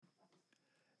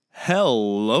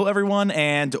Hello, everyone,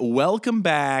 and welcome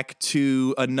back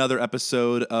to another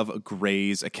episode of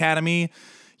Grey's Academy.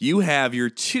 You have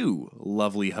your two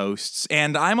lovely hosts,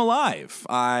 and I'm alive.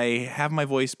 I have my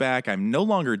voice back. I'm no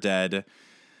longer dead.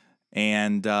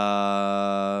 And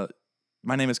my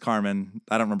name is Carmen.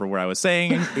 I don't remember where I was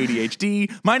saying.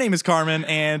 ADHD. My name is Carmen,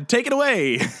 and take it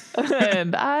away.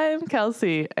 And I'm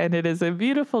Kelsey, and it is a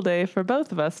beautiful day for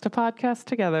both of us to podcast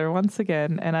together once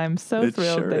again. And I'm so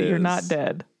thrilled that you're not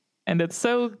dead. And it's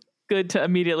so good to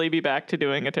immediately be back to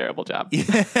doing a terrible job.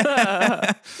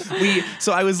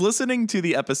 So I was listening to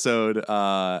the episode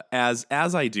as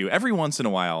I do every once in a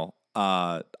while.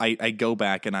 I go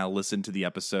back and I'll listen to the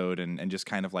episode and just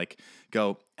kind of like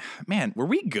go, man, were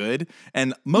we good?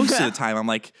 And most of the time I'm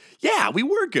like, yeah, we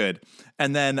were good.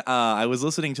 And then I was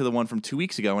listening to the one from 2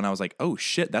 weeks ago and I was like, oh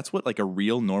shit, that's what like a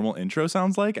real normal intro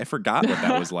sounds like. I forgot what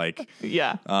that was like.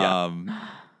 Yeah.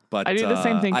 But I do the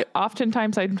same thing.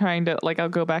 Oftentimes I'm trying to I'll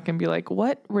go back and be like,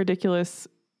 what ridiculous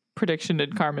prediction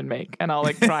did Carmen make? And I'll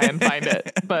try and find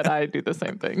it. But I do the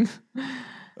same thing.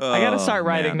 I got to start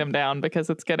writing them down because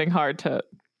it's getting hard to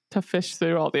fish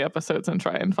through all the episodes and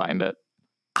try and find it.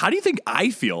 How do you think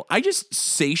I feel? I just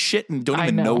say shit and don't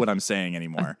even know what I'm saying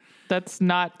anymore. That's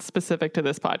not specific to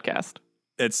this podcast.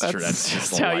 It's true. That's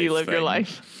just how you live your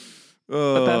life.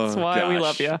 But that's why we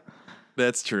love you.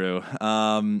 That's true.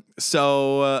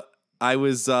 So I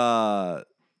was, I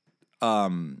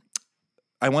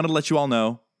wanted to let you all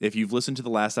know, if you've listened to the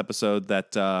last episode,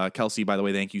 that Kelsey, by the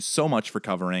way, thank you so much for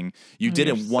covering. You did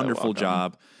a wonderful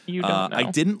job. You don't know. I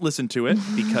didn't listen to it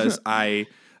because I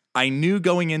knew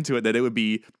going into it that it would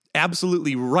be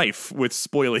absolutely rife with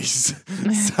spoilies.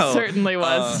 So, certainly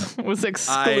was. It was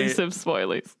exclusive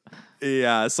spoilies.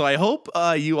 Yeah, so I hope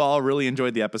you all really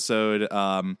enjoyed the episode.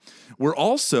 We're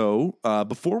also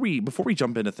before we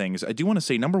jump into things, I do want to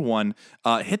say, number one,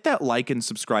 hit that like and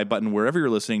subscribe button wherever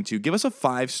you're listening to. Give us a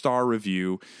 5-star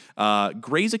review.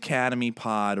 Grey's Academy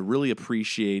Pod really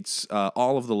appreciates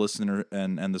all of the listener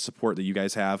and the support that you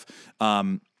guys have.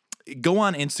 Go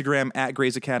on Instagram at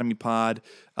Grey's Academy Pod,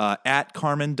 at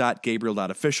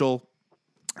Carmen.Gabriel.official.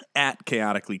 At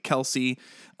Chaotically Kelsey,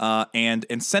 and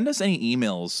send us any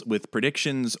emails with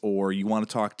predictions, or you want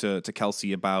to talk to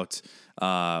Kelsey about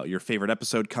your favorite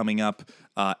episode coming up,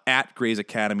 at Grey's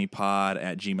Academy Pod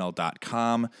at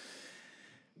gmail.com.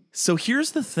 So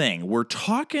here's the thing. We're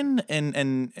talking,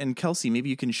 and Kelsey, maybe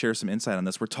you can share some insight on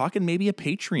this. We're talking maybe a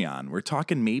Patreon. We're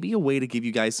talking maybe a way to give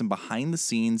you guys some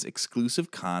behind-the-scenes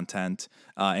exclusive content.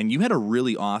 And you had a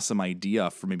really awesome idea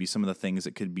for maybe some of the things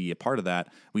that could be a part of that.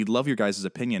 We'd love your guys'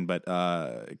 opinion. But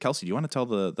Kelsey, do you want to tell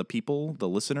the people, the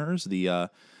listeners, the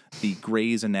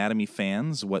Grey's Anatomy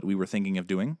fans what we were thinking of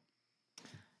doing?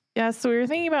 Yeah, so we were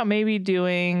thinking about maybe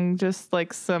doing just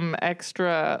like some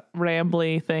extra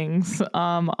rambly things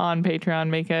on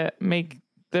Patreon. Make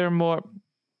there more.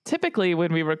 Typically,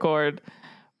 when we record,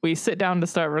 we sit down to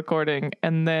start recording,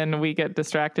 and then we get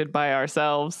distracted by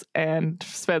ourselves and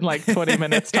spend like 20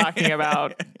 minutes talking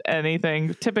about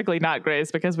anything. Typically not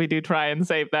Grey's, because we do try and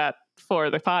save that for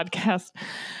the podcast,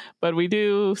 but we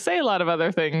do say a lot of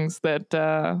other things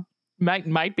that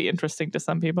might be interesting to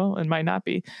some people and might not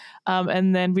be.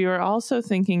 And then we were also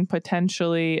thinking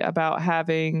potentially about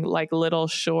having like little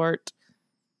short,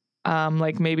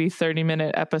 like maybe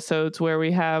 30-minute episodes where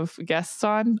we have guests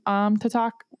on to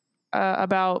talk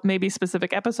about maybe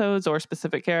specific episodes or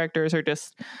specific characters or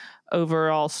just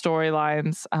overall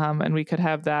storylines. And we could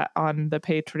have that on the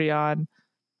Patreon.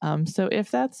 So if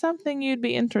that's something you'd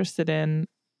be interested in,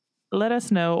 let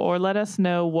us know, or let us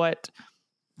know what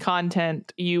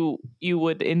content you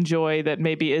would enjoy that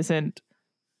maybe isn't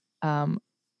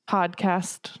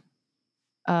podcast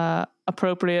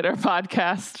appropriate or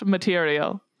podcast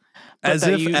material. As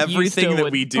if everything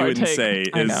that we do and say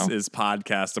is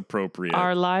podcast appropriate.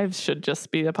 Our lives should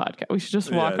just be a podcast. We should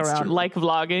just walk around like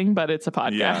vlogging, but it's a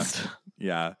podcast.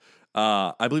 Yeah.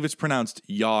 I believe it's pronounced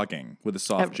yogging with a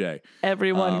soft J.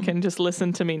 Everyone can just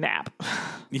listen to me nap.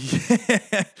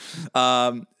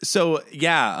 So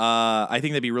yeah, I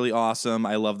think that'd be really awesome.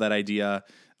 I love that idea.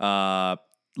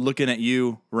 Looking at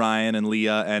you, Ryan and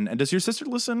Leah, and does your sister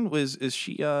listen? Is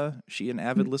she an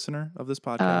avid listener of this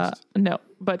podcast? No,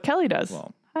 but Kelly does.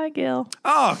 Well, hi, Gil.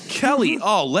 Oh, Kelly.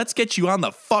 Oh, let's get you on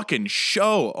the fucking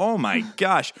show. Oh my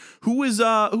gosh. Who was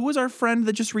our friend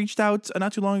that just reached out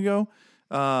not too long ago?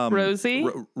 Rosie.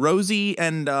 Rosie,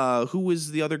 and who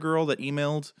was the other girl that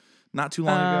emailed not too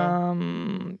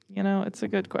long ago? It's a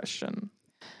good question.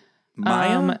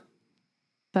 Maya?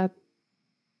 That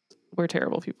we're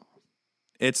terrible people.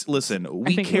 Listen,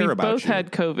 we care about you. We've both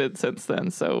had COVID since then,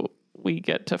 so we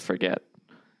get to forget.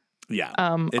 Yeah.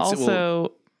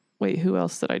 Wait, who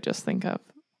else did I just think of?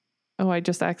 Oh, I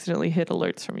just accidentally hit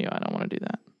alerts from you. I don't want to do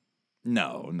that.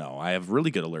 No, I have really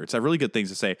good alerts. I have really good things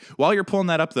to say. While you're pulling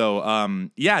that up,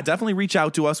 though, yeah, definitely reach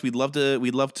out to us. We'd love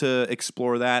to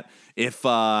explore that. If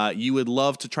you would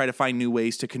love to try to find new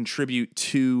ways to contribute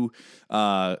to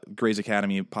Grey's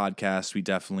Academy podcast, we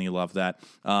definitely love that.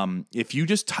 If you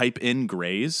just type in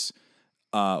Grey's,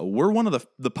 we're one of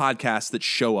the podcasts that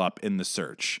show up in the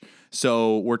search.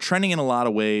 So we're trending in a lot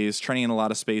of ways, trending in a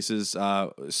lot of spaces.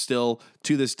 Still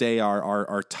to this day,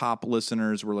 our top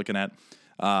listeners, we're looking at.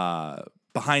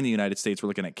 Behind the United States, we're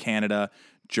looking at Canada,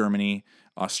 Germany,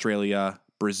 Australia,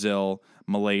 Brazil,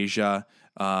 Malaysia.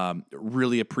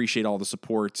 Really appreciate all the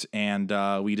support, and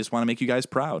we just want to make you guys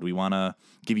proud. We want to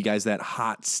give you guys that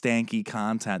hot, stanky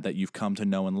content that you've come to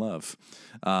know and love.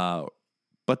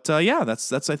 But yeah,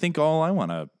 that's I think all I want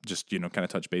to just kind of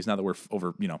touch base now that we're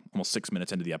over almost 6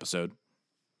 minutes into the episode.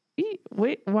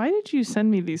 Wait, why did you send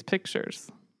me these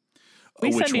pictures?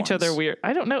 We send each other weird.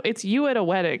 I don't know. It's you at a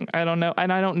wedding. I don't know.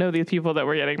 And I don't know the people that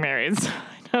were getting married. So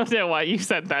I don't know why you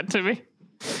sent that to me.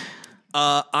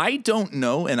 I don't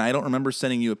know. And I don't remember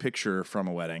sending you a picture from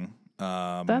a wedding.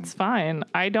 That's fine.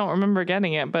 I don't remember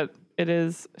getting it, but it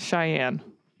is Cheyenne.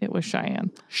 It was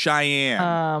Cheyenne.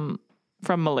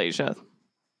 From Malaysia.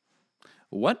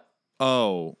 What?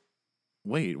 Oh,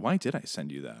 wait. Why did I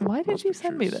send you that? Why did you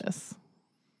send me this?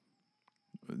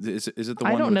 Is it the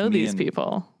one? I don't know these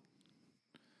people.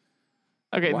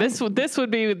 Okay, this would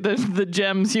be the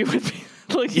gems you would be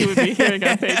hearing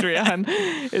on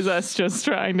Patreon, is us just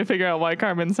trying to figure out why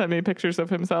Carmen sent me pictures of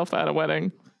himself at a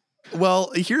wedding.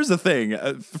 Well, here's the thing.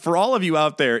 For all of you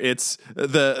out there, it's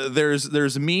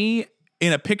there's me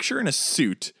in a picture in a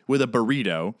suit with a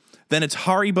burrito, then it's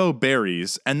Haribo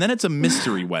berries, and then it's a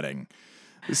mystery wedding.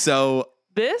 So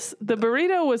the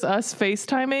burrito was us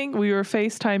FaceTiming. We were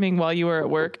FaceTiming while you were at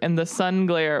work, and the sun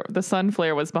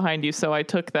flare was behind you, so I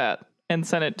took that and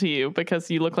sent it to you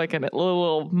because you look like a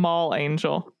little mall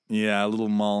angel. Yeah, a little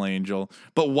mall angel.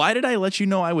 But why did I let you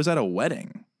know I was at a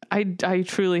wedding? I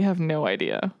truly have no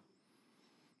idea.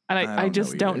 And I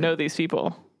just don't know these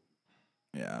people.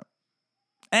 Yeah.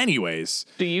 Anyways.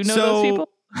 Do you know those people?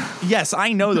 Yes,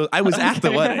 I know those. I was at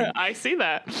the wedding. I see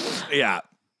that. Yeah.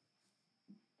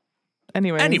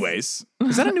 Anyways.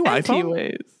 Is that a new iPhone?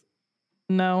 Anyways.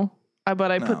 No.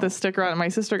 But I put this sticker on. My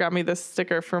sister got me this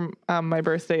sticker from my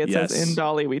birthday. It says, "In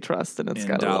Dolly We Trust," and it's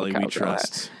got a little cowgirl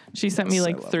hat. She sent me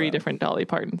like 3 different Dolly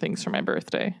Parton things for my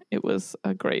birthday. It was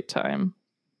a great time.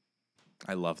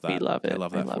 I love that. We love it. I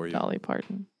love that for you. Dolly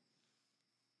Parton.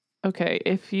 Okay,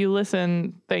 if you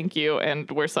listen, thank you, and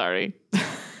we're sorry.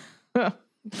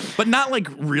 But not like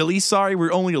really sorry.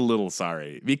 We're only a little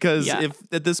sorry because if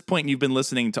at this point you've been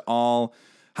listening to all,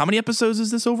 how many episodes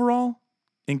is this overall,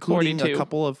 including 42. A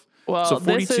couple of. Well, so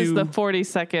this is the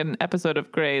 42nd episode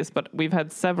of Grey's, but we've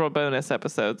had several bonus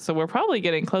episodes, so we're probably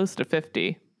getting close to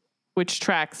 50, which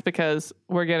tracks because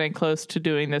we're getting close to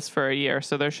doing this for a year,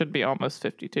 so there should be almost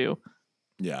 52.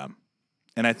 Yeah,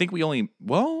 and I think we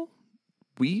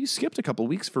skipped a couple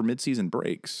weeks for mid-season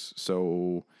breaks,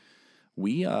 so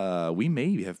we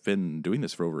may have been doing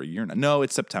this for over a year now. No,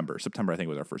 it's September. September, I think,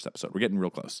 was our first episode. We're getting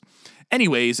real close.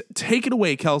 Anyways, take it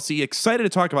away, Kelsey. Excited to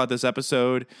talk about this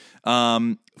episode.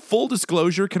 Full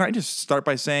disclosure, can I just start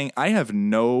by saying I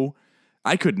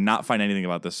could not find anything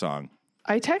about this song.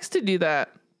 I texted you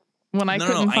that when I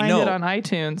couldn't find it on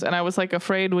iTunes, and I was like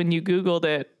afraid when you Googled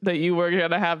it that you were going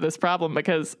to have this problem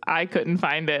because I couldn't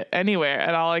find it anywhere,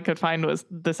 and all I could find was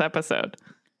this episode.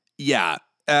 Yeah.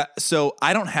 So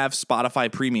I don't have Spotify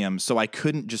Premium, so I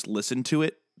couldn't just listen to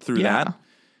it through that.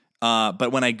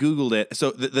 But when I Googled it,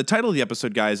 so the title of the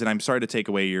episode, guys, and I'm sorry to take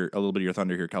away a little bit of your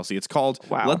thunder here, Kelsey. It's called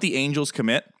Let the Angels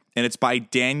Commit, and it's by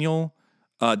Danielle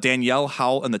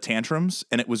Howell and the Tantrums,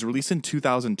 and it was released in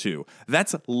 2002.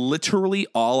 That's literally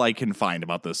all I can find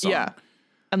about this song. Yeah,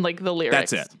 and like the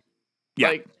lyrics. That's it.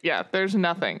 Yeah. There's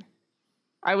nothing.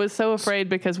 I was so afraid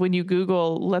because when you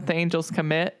Google Let the Angels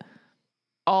Commit,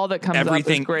 all that comes up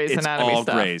is Grey's Anatomy all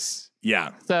stuff. Grey's. Yeah.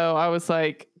 So I was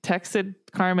like, texted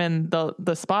Carmen the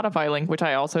Spotify link, which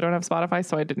I also don't have Spotify,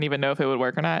 so I didn't even know if it would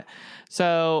work or not.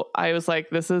 So I was like,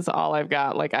 this is all I've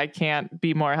got. Like, I can't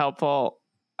be more helpful.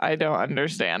 I don't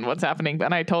understand what's happening.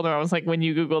 And I told her, I was like, when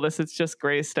you Google this, it's just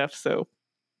Grey stuff. So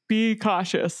be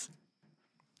cautious.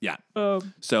 Yeah.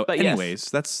 So anyways,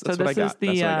 that's what I got. That's what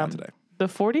I got today. The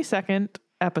 42nd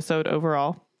episode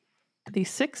overall. The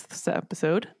 6th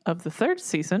episode of the 3rd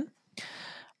season.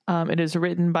 It is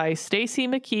written by Stacey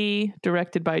McKee,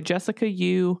 directed by Jessica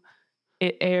Yu.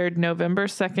 It aired November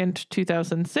 2nd,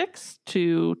 2006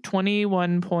 to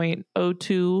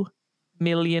 21.02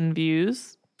 million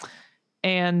views.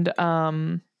 And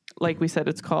like we said,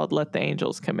 it's called Let the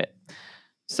Angels Commit.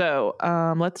 So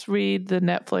let's read the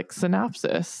Netflix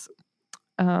synopsis.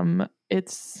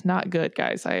 It's not good,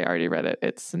 guys. I already read it.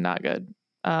 It's not good.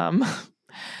 The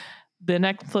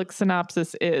Netflix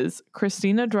synopsis is: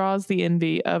 Christina draws the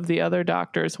envy of the other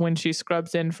doctors when she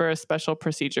scrubs in for a special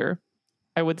procedure.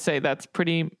 I would say that's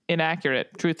pretty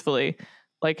inaccurate, truthfully.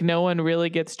 Like, no one really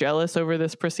gets jealous over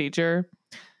this procedure.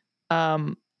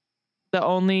 The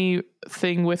only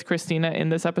thing with Christina in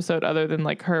this episode, other than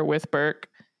like her with Burke,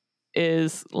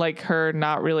 is like her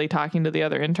not really talking to the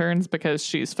other interns because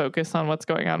she's focused on what's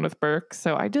going on with Burke.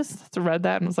 So I just read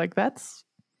that and was like, that's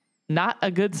not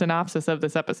a good synopsis of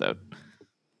this episode.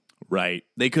 Right.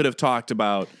 They could have talked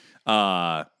about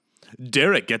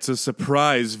Derek gets a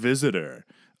surprise visitor,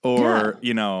 or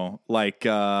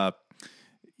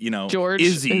George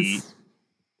Izzy.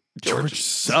 George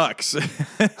sucks.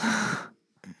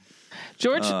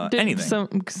 George did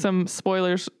anything. some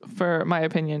spoilers for my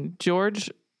opinion. George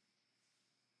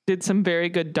did some very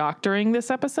good doctoring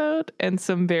this episode and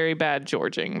some very bad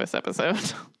Georging this episode.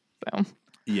 So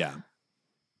Yeah.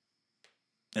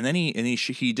 And then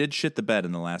he did shit the bed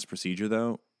in the last procedure,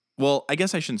 though. Well, I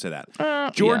guess I shouldn't say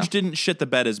that. George didn't shit the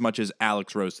bed as much as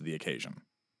Alex rose to the occasion.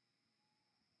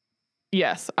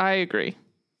 Yes, I agree.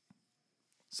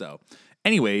 So,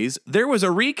 anyways, there was a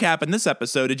recap in this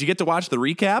episode. Did you get to watch the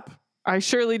recap? I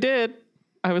surely did.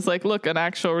 I was like, look, an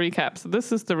actual recap. So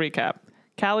this is the recap.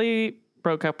 Callie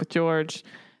broke up with George.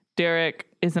 Derek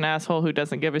is an asshole who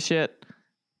doesn't give a shit.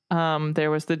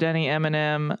 There was the Denny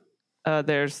Eminem.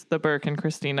 There's the Burke and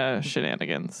Christina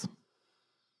shenanigans. I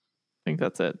think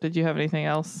that's it. Did you have anything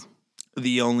else?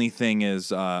 The only thing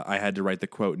is I had to write the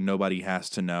quote, "Nobody has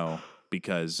to know,"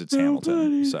 because it's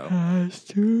Hamilton. So has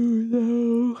to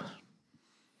know.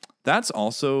 That's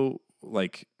also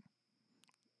like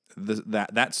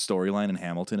that storyline in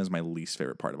Hamilton is my least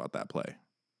favorite part about that play.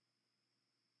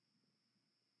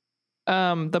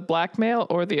 The blackmail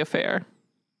or the affair?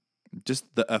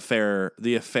 Just the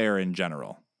affair in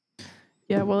general.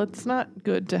 Yeah, well, it's not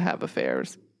good to have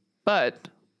affairs, but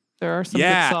there are some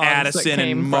good songs Addison that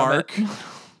came and Mark. from it.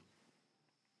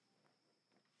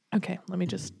 Okay, let me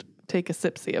just take a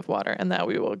sipsy of water, and now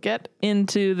we will get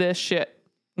into this shit.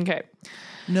 Okay.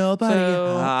 Nobody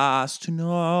has to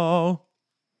know.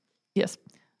 Yes.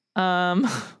 Burke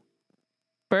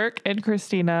and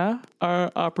Christina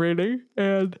are operating,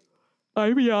 and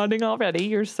I'm yawning already.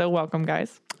 You're so welcome,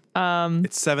 guys.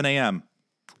 It's 7 a.m.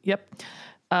 Yep.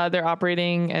 They're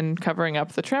operating and covering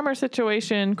up the tremor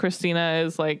situation. Christina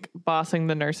is like bossing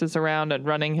the nurses around and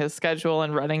running his schedule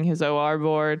and running his OR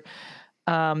board.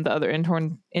 The other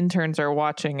interns are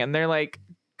watching, and they're like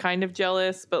kind of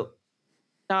jealous, but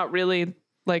not really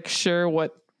like sure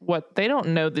what they don't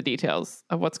know the details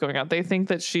of what's going on. They think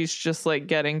that she's just like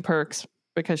getting perks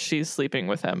because she's sleeping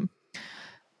with him.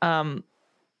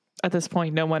 At this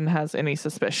point, no one has any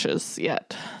suspicious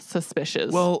yet.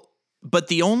 Well, but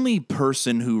the only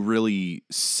person who really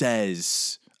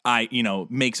says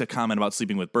makes a comment about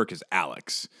sleeping with Burke is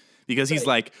Alex, because he's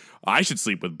like, I should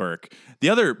sleep with Burke. The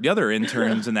other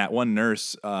interns and that one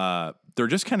nurse, they're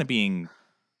just kind of being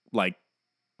like,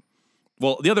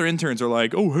 well, the other interns are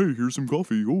like, oh, hey, here's some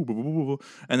coffee. Oh, blah, blah, blah, blah.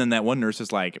 And then that one nurse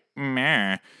is like,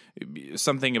 meh,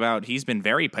 something about he's been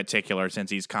very particular since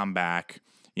he's come back.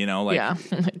 Yeah.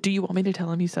 Do you want me to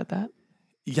tell him you said that?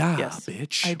 Yeah, yes,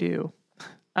 bitch. I do.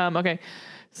 Okay.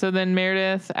 So then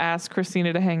Meredith asks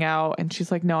Christina to hang out, and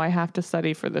she's like, no, I have to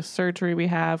study for the surgery we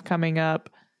have coming up.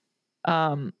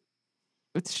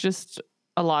 It's just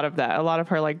a lot of that. A lot of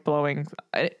her like blowing.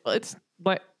 It's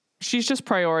like she's just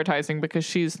prioritizing because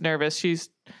she's nervous. She's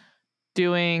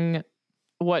doing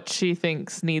what she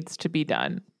thinks needs to be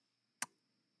done.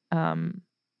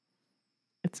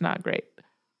 It's not great.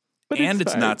 But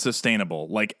it's not sustainable,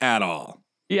 like, at all.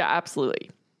 Yeah, absolutely.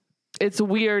 It's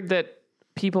weird that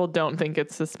people don't think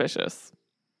it's suspicious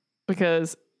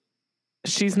because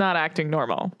she's not acting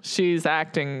normal. She's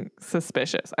acting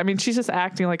suspicious. I mean, she's just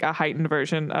acting like a heightened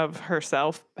version of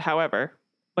herself. However,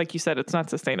 like you said, it's not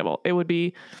sustainable. It would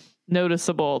be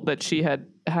noticeable that she had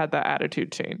that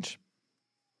attitude change.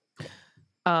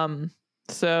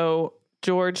 So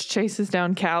George chases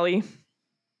down Callie,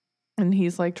 and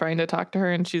he's like trying to talk to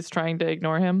her, and she's trying to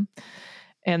ignore him.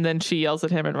 And then she yells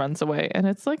at him and runs away. And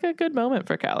it's like a good moment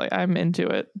for Callie. I'm into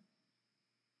it.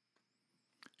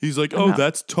 He's like, oh,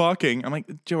 that's talking. I'm like,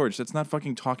 George, that's not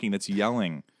fucking talking. That's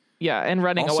yelling. Yeah, and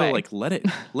running away. Also, like,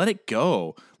 let it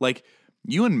go. Like,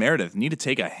 you and Meredith need to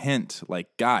take a hint. Like,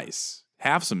 guys,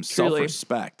 have some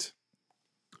self-respect.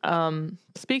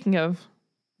 Speaking of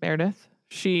Meredith,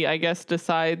 she, I guess,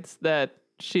 decides that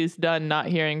she's done not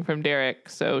hearing from Derek.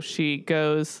 So she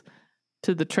goes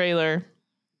to the trailer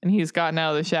and he's gotten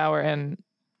out of the shower and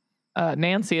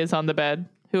Nancy is on the bed,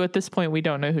 who at this point we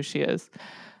don't know who she is.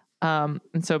 And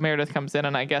so Meredith comes in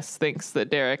and I guess thinks that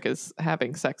Derek is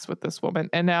having sex with this woman.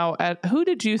 And now who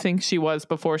did you think she was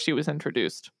before she was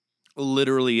introduced?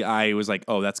 Literally, I was like,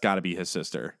 oh, that's got to be his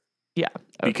sister. Yeah.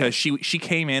 Okay. Because she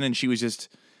came in and she was just,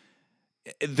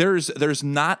 there's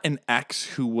not an ex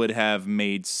who would have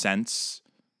made sense.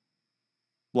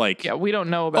 Like, yeah, we don't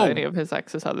know about any of his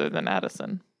exes other than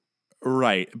Addison.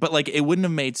 Right. But like it wouldn't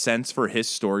have made sense for his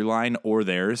storyline or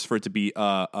theirs for it to be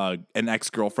an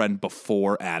ex-girlfriend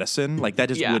before Addison. Like that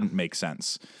just wouldn't make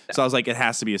sense. No. So I was like, it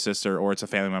has to be a sister or it's a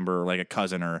family member or like a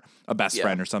cousin or a best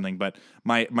friend or something. But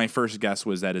my first guess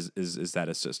was that is that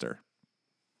his sister.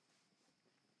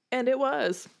 And it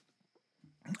was.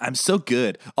 I'm so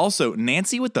good. Also,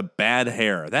 Nancy with the bad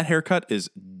hair. That haircut is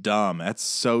dumb. That's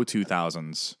so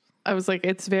 2000s. I was like,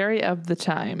 it's very of the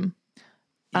time.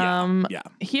 Yeah.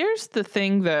 Here's the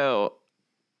thing, though.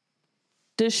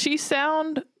 Does she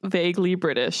sound vaguely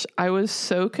British? I was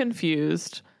so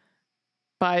confused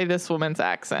by this woman's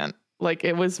accent. Like,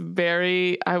 I was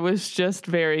just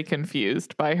very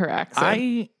confused by her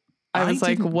accent. I was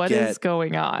like, what is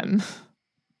going on?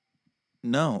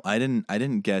 No, I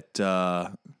didn't get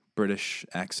British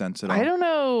accents at all. I don't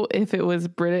know if it was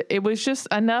British. It was just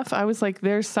enough. I was like,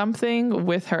 there's something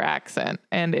with her accent,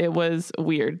 and it was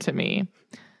weird to me.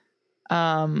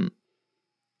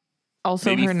 Also,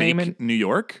 maybe her name in New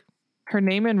York. Her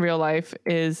name in real life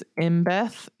is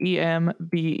Embeth,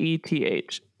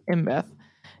 Embeth, Embeth,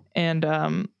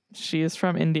 and she is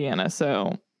from Indiana,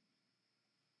 so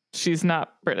she's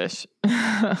not British.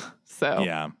 So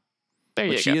yeah, there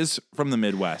you go. She is from the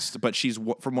Midwest, but she's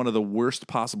from one of the worst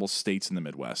possible states in the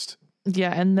Midwest.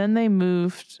 Yeah, and then they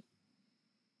moved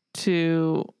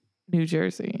to New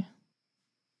Jersey.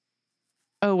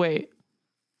 Oh wait.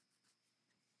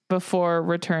 Before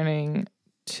returning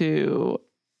to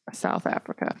South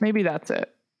Africa. Maybe that's it.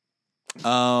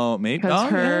 Oh, maybe. Because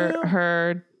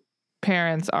her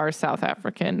parents are South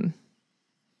African.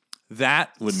 That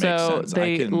would make sense. So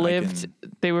they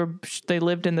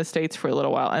lived in the States for a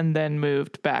little while and then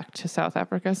moved back to South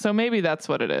Africa. So maybe that's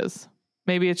what it is.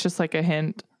 Maybe it's just like a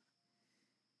hint.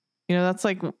 You know, that's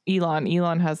like Elon.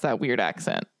 Elon has that weird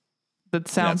accent. That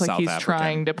sounds like he's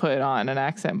trying to put on an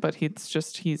accent, but it's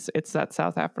that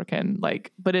South African,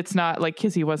 like, but it's not like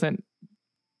Kizzy wasn't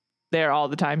there all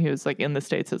the time. He was like in the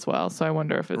States as well. So I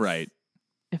wonder if it's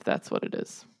if that's what it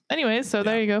is. Anyway, so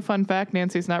there you go. Fun fact.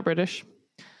 Nancy's not British.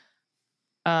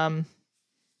 Anyway,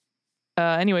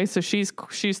 so she's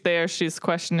there. She's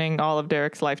questioning all of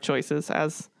Derek's life choices,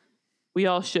 as we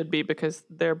all should be, because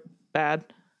they're bad.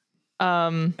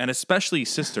 And especially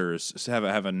sisters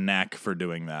have a knack for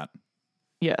doing that.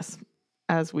 Yes,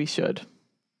 as we should.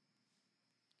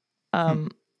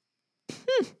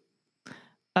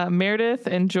 Meredith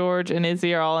and George and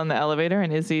Izzy are all in the elevator,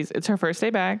 and it's her first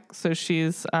day back, so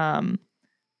she's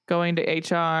going to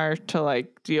HR to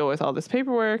like deal with all this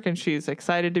paperwork, and she's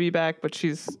excited to be back, but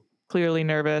she's clearly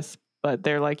nervous. But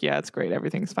they're like, yeah, it's great,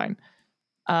 everything's fine.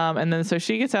 And then so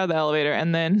she gets out of the elevator,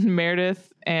 and then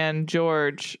Meredith and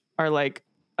George are like,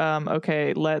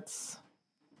 okay,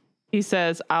 he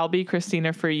says, I'll be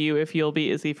Christina for you if you'll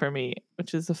be Izzy for me,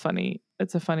 which is a funny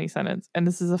sentence. And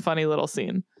this is a funny little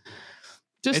scene.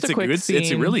 Just a quick scene.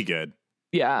 It's really good.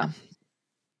 Yeah.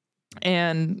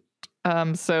 And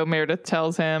so Meredith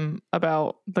tells him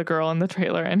about the girl in the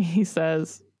trailer, and he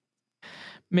says,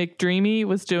 McDreamy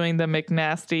was doing the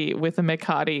McNasty with a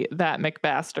McHottie, that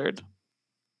McBastard.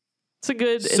 It's a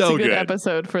good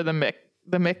episode for the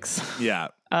mix. Yeah.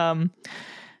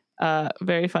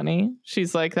 Very funny.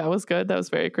 She's like, that was good. That was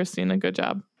very Christina. Good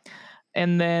job.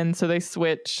 And then so they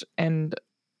switch, and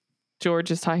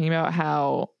George is talking about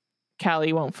how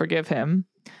Callie won't forgive him.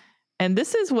 And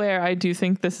this is where I do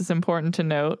think this is important to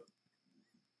note.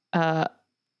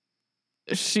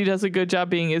 She does a good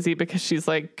job being Izzy, because she's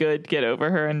like, good, get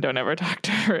over her and don't ever talk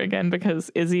to her again,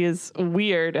 because Izzy is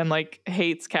weird and like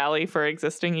hates Callie for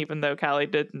existing, even though Callie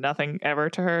did nothing ever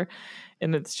to her.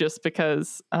 And it's just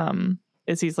because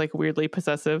Izzy's like weirdly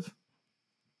possessive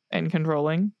and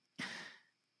controlling.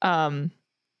 And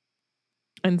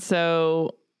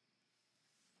so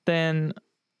then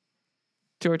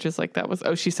George is like,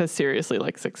 she says seriously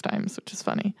like 6 times, which is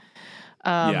funny.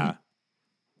 Yeah.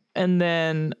 And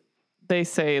then they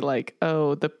say like,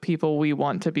 oh, the people we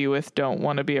want to be with don't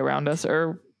want to be around us,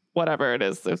 or whatever it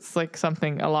is. It's like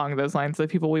something along those lines. The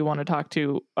people we want to talk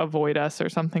to avoid us, or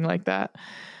something like that.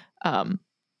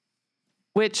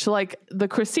 Which, like, the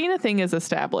Christina thing is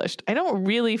established. I don't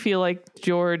really feel like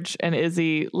George and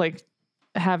Izzy, like,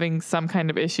 having some kind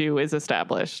of issue is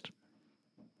established.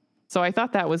 So I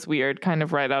thought that was weird, kind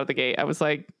of right out of the gate. I was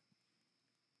like,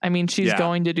 I mean, she's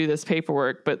going to do this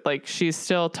paperwork, but, like, she's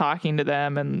still talking to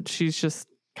them and she's just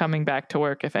coming back to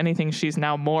work. If anything, she's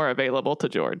now more available to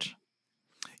George.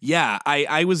 Yeah,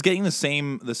 I was getting the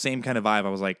same kind of vibe. I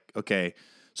was like, okay,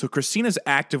 so Christina's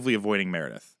actively avoiding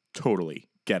Meredith. Totally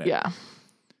get it. Yeah.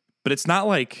 But it's not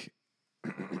like,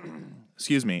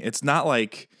 excuse me, it's not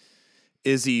like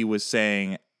Izzy was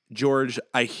saying, George,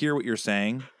 I hear what you're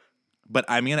saying, but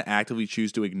I'm going to actively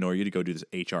choose to ignore you to go do this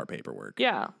HR paperwork.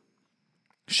 Yeah.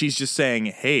 She's just saying,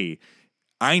 hey,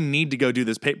 I need to go do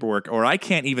this paperwork or I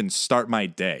can't even start my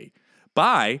day.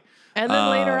 Bye. And then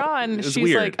later on, she's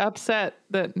weird. like upset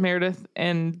that Meredith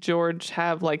and George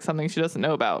have like something she doesn't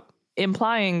know about,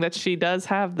 implying that she does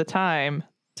have the time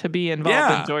to be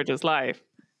involved in George's life.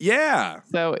 Yeah.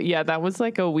 So yeah, that was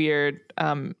like a weird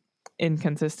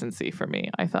inconsistency for me,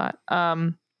 I thought.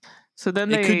 So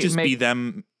then it could just be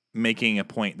them making a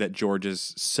point that George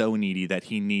is so needy that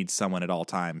he needs someone at all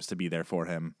times to be there for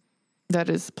him. That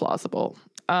is plausible.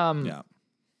 Yeah.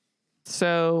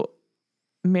 So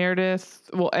Meredith,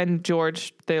 and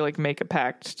George, they like make a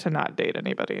pact to not date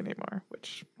anybody anymore,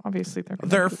 which obviously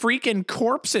they're freaking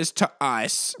corpses to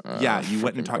us. Yeah, you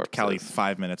went and talked to Callie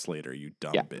 5 minutes later, you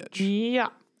dumb bitch. Yeah.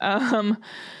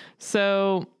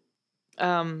 So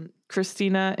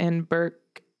Christina and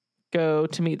Burke go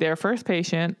to meet their first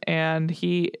patient, and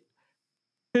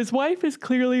his wife is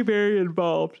clearly very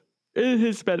involved in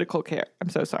his medical care. I'm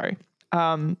so sorry.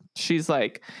 She's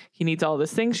like, he needs all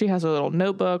this thing. She has a little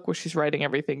notebook where she's writing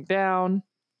everything down.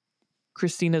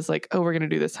 Christina's like, oh, we're going to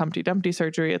do this Humpty Dumpty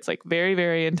surgery. It's like very,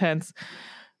 very intense,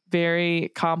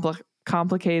 very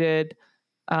complicated.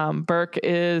 Burke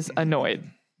is annoyed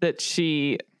that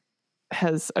she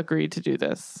has agreed to do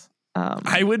this.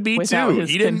 I would be too.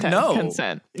 He didn't know.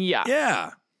 Consent. Yeah.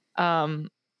 Yeah.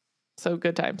 So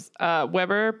good times.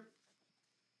 Weber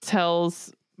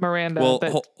tells Miranda.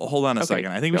 Well, hold on a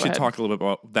second. I think we should talk a little bit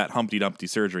about that Humpty Dumpty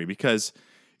surgery because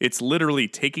it's literally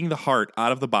taking the heart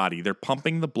out of the body. They're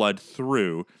pumping the blood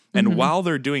through. And while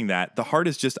they're doing that, the heart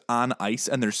is just on ice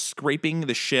and they're scraping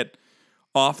the shit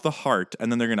off the heart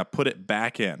and then they're going to put it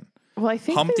back in. Well, I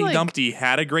think Humpty Dumpty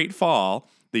had a great fall.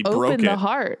 They broke it. The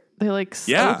heart. They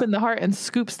open the heart and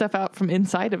scoop stuff out from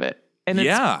inside of it. And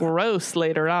it's gross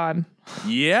later on.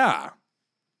 Yeah.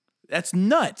 That's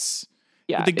nuts.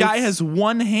 Yeah. But the guy has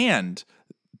one hand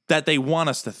that they want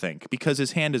us to think because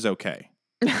his hand is okay.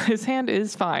 His hand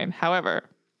is fine. However,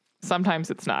 sometimes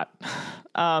it's not.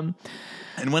 And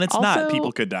when it's not,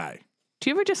 people could die. Do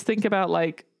you ever just think about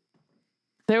like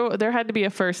there had to be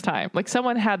a first time? Like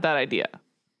someone had that idea.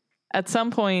 At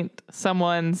some point,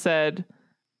 someone said,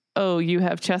 oh, you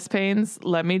have chest pains?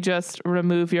 Let me just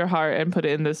remove your heart and put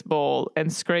it in this bowl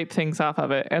and scrape things off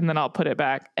of it. And then I'll put it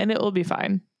back and it will be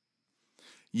fine.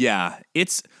 Yeah,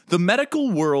 the medical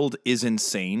world is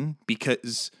insane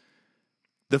because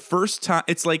the first time,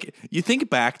 it's like, you think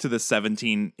back to the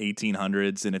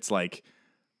 1800s and it's like,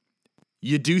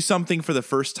 you do something for the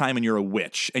first time and you're a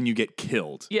witch and you get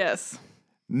killed. Yes.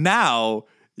 Now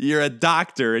you're a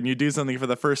doctor and you do something for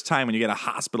the first time and you get a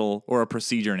hospital or a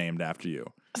procedure named after you.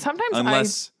 Sometimes I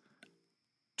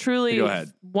truly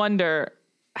wonder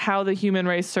how the human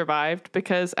race survived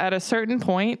because at a certain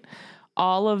point,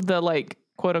 all of the like,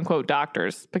 quote unquote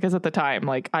doctors, because at the time,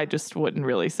 like I just wouldn't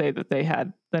really say that they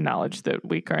had the knowledge that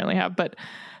we currently have, but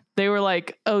they were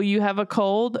like, oh, you have a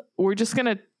cold. We're just going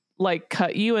to like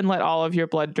cut you and let all of your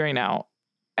blood drain out.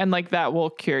 And like that will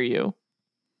cure you.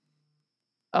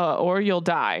 Or you'll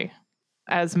die,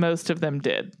 as most of them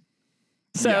did.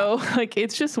 So like,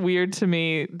 it's just weird to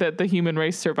me that the human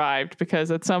race survived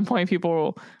because at some point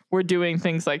people were doing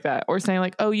things like that or saying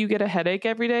like, oh, you get a headache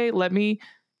every day. Let me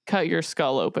cut your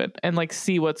skull open and like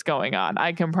see what's going on.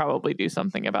 I can probably do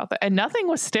something about that. And nothing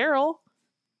was sterile.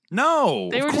 No,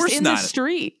 they were just in the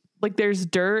street. Like there's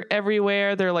dirt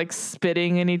everywhere. They're like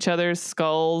spitting in each other's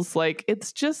skulls. Like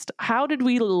it's just, how did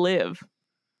we live?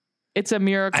 It's a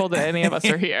miracle that any of us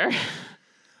are here.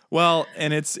 Well,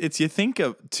 and it's you think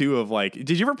of too of like,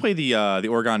 did you ever play the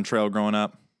Oregon Trail growing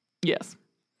up? Yes.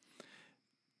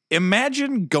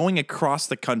 Imagine going across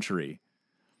the country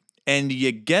and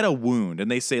you get a wound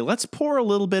and they say, let's pour a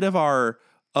little bit of our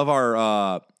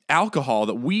alcohol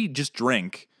that we just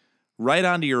drink right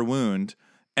onto your wound.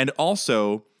 And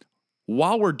also,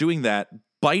 while we're doing that,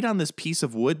 bite on this piece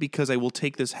of wood because I will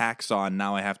take this hacksaw and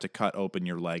now I have to cut open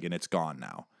your leg and it's gone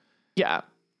now. Yeah.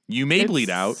 You may bleed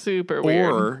out super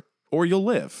weird. or you'll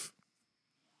live.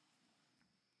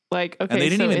 Like, okay, and they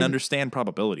didn't so even understand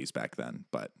probabilities back then.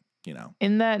 But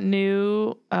in that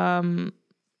new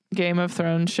Game of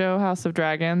Thrones show, House of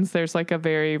Dragons, there's like a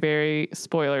very, very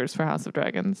spoilers for House of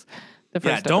Dragons. The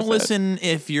first don't episode. listen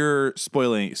if you're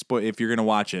if you're gonna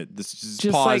watch it. Just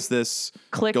pause like, this.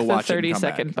 Click go the watch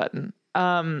 30-second button.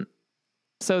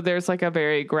 So there's like a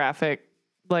very graphic,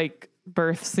 like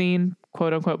birth scene,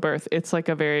 quote unquote birth. It's like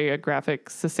a very graphic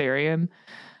cesarean.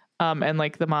 And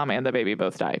like the mom and the baby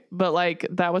both die. But like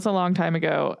that was a long time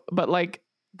ago. But like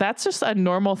that's just a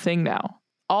normal thing now.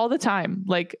 All the time.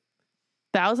 Like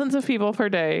thousands of people per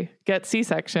day get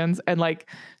C-sections, and like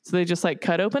so they just like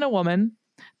cut open a woman,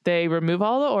 they remove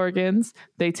all the organs,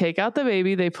 they take out the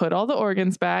baby, they put all the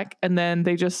organs back, and then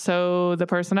they just sew the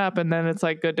person up, and then it's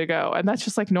like good to go. And that's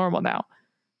just like normal now.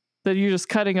 That you're just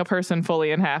cutting a person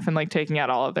fully in half and like taking out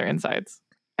all of their insides.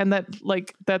 And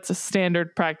that's a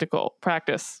standard practical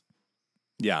practice.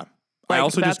 Yeah. Like, I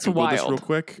also just Googled wild. this real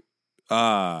quick.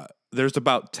 There's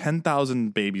about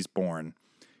 10,000 babies born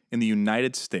in the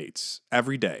United States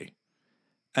every day,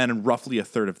 and roughly a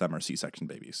third of them are C-section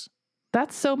babies.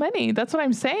 That's so many. That's what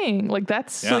I'm saying. Like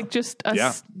that's like just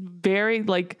a very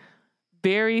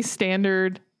very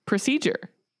standard procedure.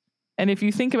 And if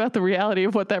you think about the reality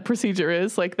of what that procedure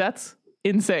is, like that's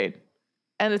insane.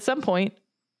 And at some point,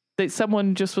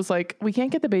 someone just was like, "We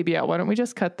can't get the baby out. Why don't we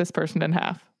just cut this person in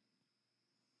half?"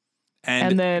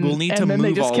 And then we'll need to and then move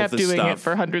they just all kept of this doing stuff it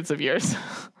for hundreds of years.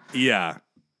 Yeah.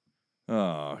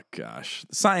 Oh gosh,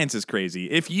 science is crazy.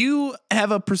 If you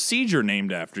have a procedure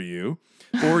named after you,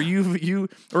 or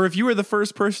or if you were the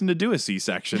first person to do a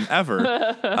C-section ever,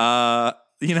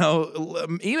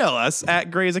 email us at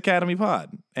Grey's Academy Pod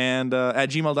and at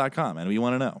gmail.com, and we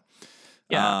want to know.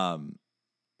 Yeah.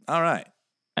 All right.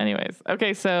 Anyways,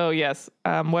 okay, so yes,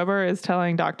 Weber is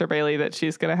telling Dr. Bailey that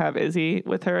she's going to have Izzy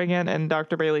with her again, and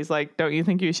Dr. Bailey's like, "Don't you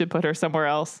think you should put her somewhere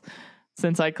else,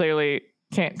 since I clearly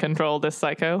can't control this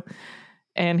psycho?"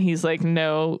 And he's like,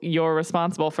 "No, you're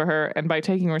responsible for her, and by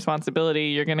taking responsibility,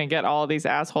 you're going to get all these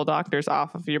asshole doctors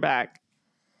off of your back,"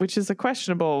 which is a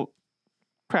questionable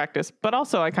practice, but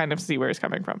also I kind of see where he's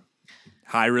coming from.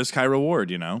 High risk, high reward,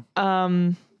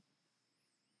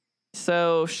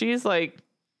 So she's like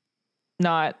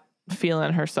not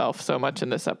feeling herself so much in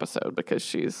this episode because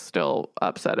she's still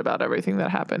upset about everything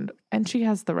that happened, and she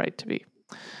has the right to be.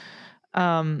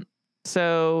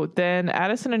 So then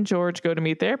Addison and George go to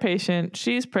meet their patient.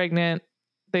 She's pregnant.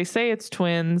 They say it's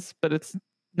twins, but it's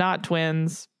not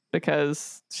twins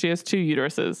because she has 2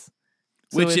 uteruses.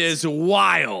 So which is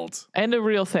wild. And a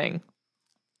real thing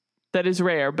that is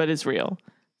rare, but is real.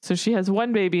 So she has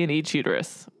 1 baby in each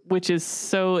uterus, which is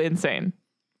so insane.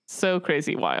 So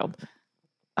crazy wild.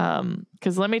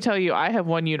 Because let me tell you, I have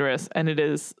 1 uterus and it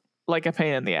is like a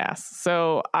pain in the ass.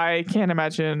 So I can't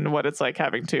imagine what it's like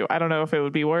having 2. I don't know if it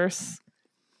would be worse.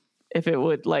 If it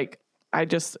would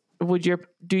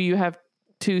do you have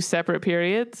 2 separate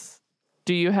periods?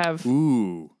 Do you have,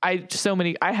 I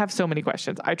have so many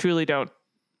questions. I truly don't.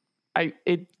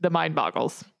 The mind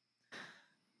boggles.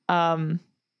 So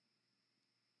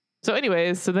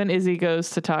anyways, so then Izzy goes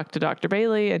to talk to Dr.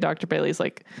 Bailey, and Dr. Bailey's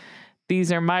like,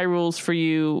 "These are my rules for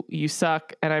you. You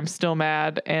suck, and I'm still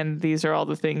mad, and these are all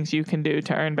the things you can do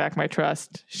to earn back my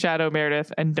trust. Shadow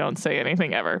Meredith, and don't say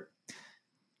anything ever."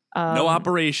 No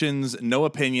operations, no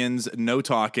opinions, no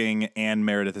talking, and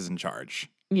Meredith is in charge.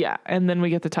 Yeah, and then we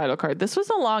get the title card. This was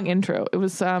a long intro. It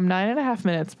was 9.5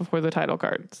 minutes before the title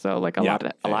card, so like a lot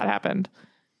happened.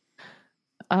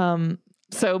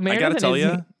 So Meredith, I gotta tell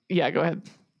you, yeah, go ahead.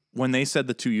 When they said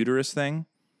the 2 uterus thing,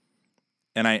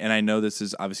 and I know this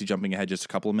is obviously jumping ahead just a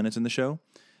couple of minutes in the show,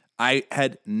 I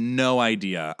had no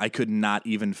idea. I could not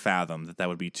even fathom that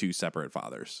would be 2 separate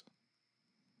fathers.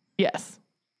 Yes.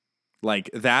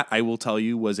 Like that, I will tell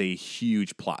you, was a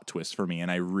huge plot twist for me, and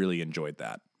I really enjoyed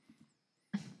that.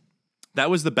 That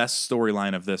was the best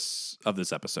storyline of this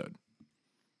episode.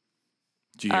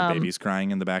 Did you hear babies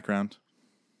crying in the background?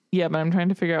 Yeah, but I'm trying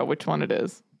to figure out which one it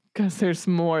is because there's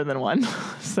more than one.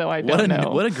 So I don't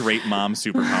know. What a great mom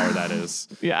superpower that is.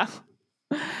 Yeah.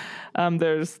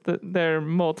 There are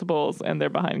multiples and they're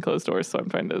behind closed doors, so I'm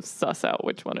trying to suss out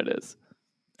which one it is.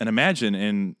 And imagine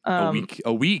in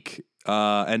a week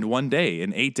and 1 day,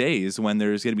 in 8 days, when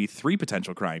there's going to be 3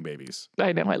 potential crying babies.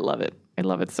 I know. I love it. I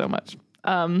love it so much.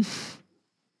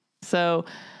 So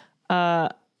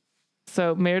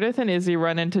Meredith and Izzy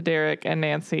run into Derek and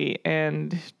Nancy,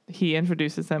 and he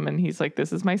introduces them, and he's like,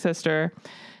 "This is my sister."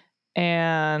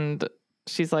 And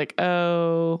she's like,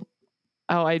 you're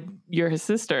his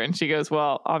sister. And she goes,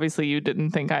 "Well, obviously you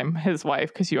didn't think I'm his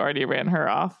wife because you already ran her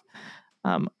off."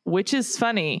 Which is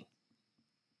funny.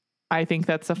 I think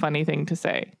that's a funny thing to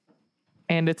say.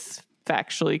 and it's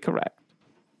factually correct.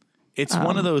 It's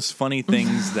one of those funny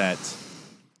things that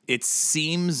it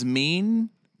seems mean,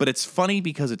 but it's funny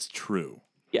because it's true.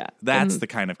 Yeah. That's the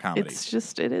kind of comedy. It's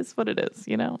just, it is what it is,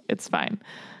 you know? It's fine.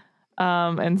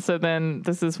 And so then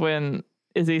this is when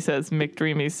Izzy says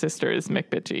McDreamy's sister is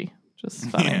McBitchy. Just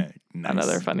funny. Yeah, nice.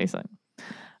 Another funny thing.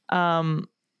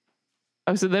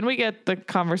 So then we get the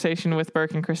conversation with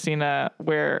Burke and Christina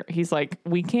where he's like,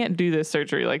 we can't do this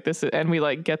surgery like this. And we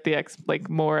like get the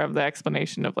more of the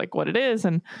explanation of like what it is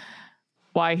and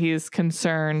why he's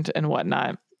concerned and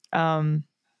whatnot. And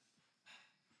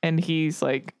he's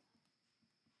like,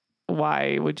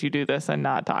 why would you do this and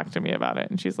not talk to me about it?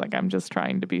 And she's like, I'm just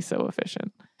trying to be so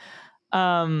efficient.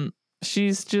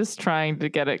 She's just trying to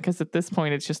get it because at this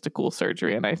point it's just a cool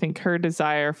surgery. And I think her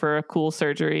desire for a cool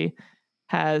surgery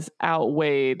has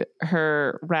outweighed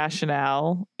her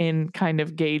rationale in kind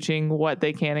of gauging what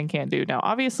they can and can't do. Now,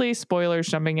 obviously, spoilers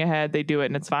jumping ahead, they do it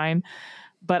and it's fine.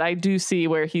 But I do see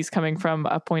where he's coming from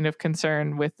a point of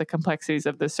concern with the complexities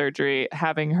of the surgery,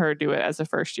 having her do it as a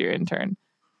first-year intern,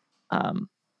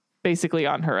 basically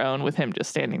on her own with him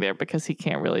just standing there because he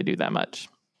can't really do that much.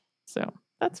 So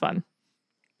that's fun.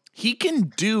 He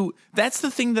can do, that's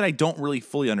the thing that I don't really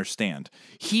fully understand.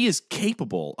 He is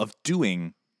capable of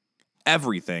doing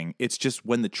everything. It's just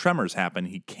when the tremors happen,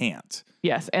 he can't.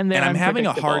 Yes, and I'm having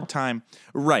a hard time,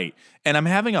 right? And I'm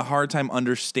having a hard time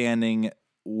understanding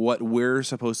what we're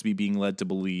supposed to be being led to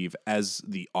believe as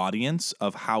the audience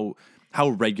of how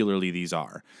regularly these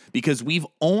are, because we've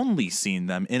only seen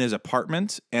them in his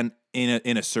apartment and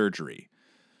in a surgery.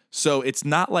 So it's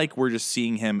not like we're just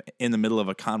seeing him in the middle of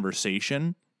a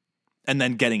conversation and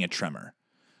then getting a tremor.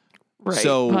 Right.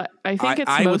 So but I think it's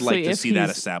I would mostly like to see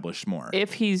that established more.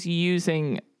 If he's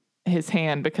using his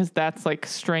hand, because that's like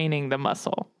straining the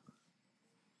muscle.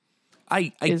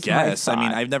 I guess. I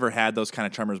mean, I've never had those kind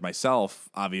of tremors myself.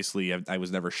 Obviously, I was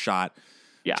never shot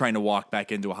trying to walk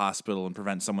back into a hospital and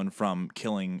prevent someone from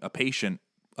killing a patient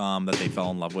that they fell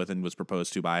in love with and was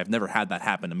proposed to by. I've never had that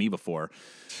happen to me before.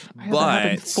 That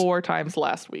happened 4 times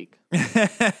last week.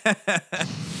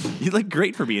 You look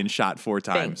great for being shot 4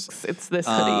 times. Thanks. It's this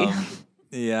hoodie.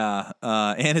 Yeah.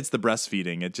 And it's the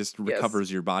breastfeeding. It just recovers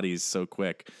your bodies so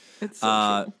quick. It's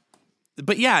so true.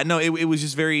 But yeah, no, it was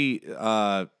just very,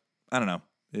 I don't know.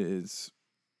 I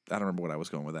don't remember what I was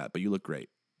going with that, but you look great.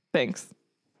 Thanks.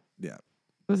 Yeah.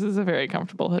 This is a very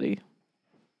comfortable hoodie.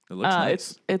 It looks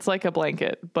nice. It's like a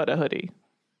blanket, but a hoodie.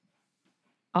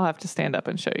 I'll have to stand up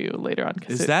and show you later on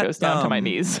because it goes down to my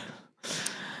knees.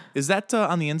 Is that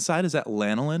on the inside? Is that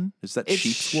lanolin? Is that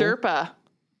sheep's wool? Sherpa.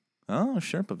 Oh,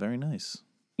 Sherpa. Very nice.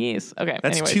 Yes. Okay.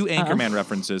 That's anyways, 2 Anchorman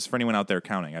references for anyone out there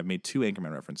counting. I've made 2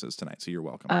 Anchorman references tonight, so you're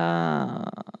welcome.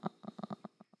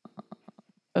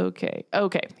 Okay.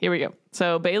 Here we go.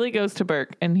 So Bailey goes to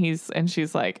Burke and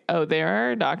she's like, "Oh, there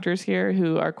are doctors here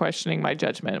who are questioning my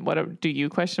judgment. Do you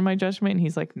question my judgment?" And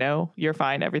he's like, "No, you're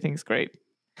fine. Everything's great."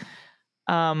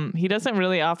 He doesn't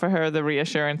really offer her the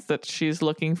reassurance that she's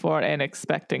looking for and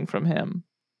expecting from him.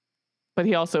 But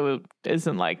he also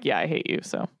isn't like, "Yeah, I hate you."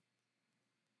 So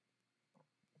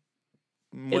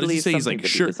what does he say? He's like,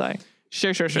 "Sure.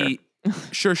 Sure.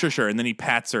 Sure. And then he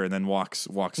pats her and then walks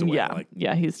away.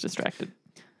 Yeah, he's distracted.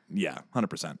 Yeah,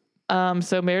 100%.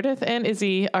 So Meredith and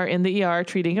Izzy are in the ER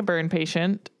treating a burn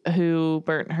patient who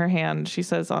burnt her hand, she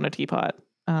says, on a teapot.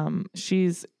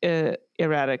 She's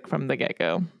erratic from the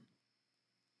get-go.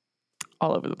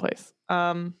 All over the place.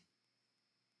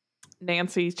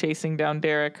 Nancy's chasing down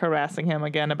Derek, harassing him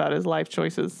again about his life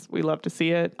choices. We love to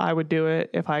see it. I would do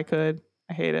it if I could.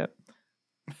 I hate it.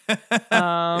 If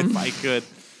I could,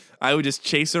 I would just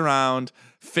chase around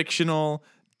fictional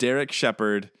Derek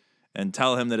Shepherd and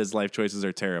tell him that his life choices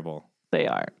are terrible. They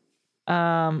are.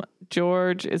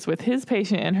 George is with his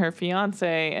patient and her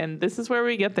fiance, and this is where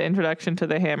we get the introduction to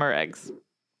the hammer eggs.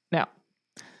 Now,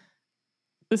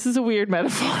 this is a weird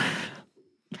metaphor.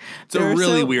 It's a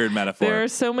really weird metaphor. There are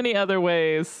so many other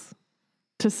ways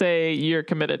to say you're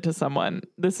committed to someone.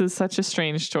 This is such a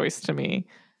strange choice to me.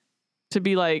 To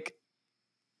be like,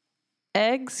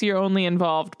 eggs, you're only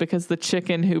involved because the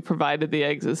chicken who provided the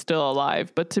eggs is still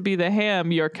alive. But to be the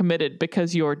ham, you're committed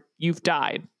because you've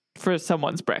died for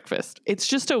someone's breakfast. It's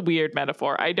just a weird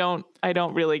metaphor. I don't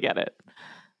really get it.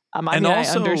 I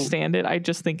understand it. I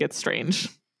just think it's strange.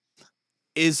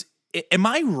 Am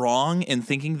I wrong in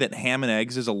thinking that ham and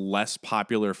eggs is a less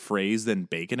popular phrase than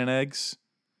bacon and eggs?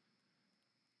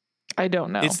 I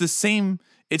don't know. It's the same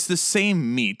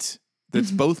meat.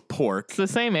 That's both pork. It's the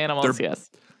same animals, yes.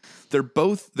 They're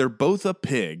both a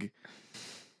pig.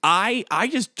 I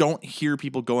just don't hear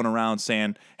people going around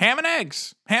saying ham and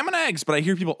eggs, but I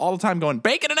hear people all the time going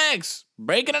bacon and eggs.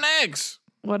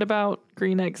 What about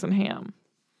Green Eggs and Ham?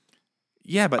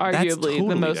 Yeah, but that's Arguably totally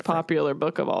the most different. popular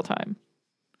book of all time.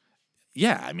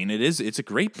 Yeah, I mean it's a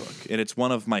great book and it's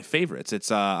one of my favorites.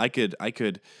 It's I could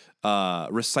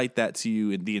recite that to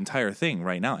you in the entire thing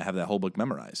right now. I have that whole book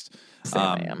memorized. Same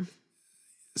I am.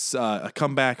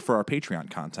 Come back for our Patreon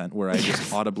content where I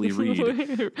just audibly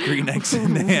read Green Eggs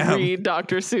and Ham. Read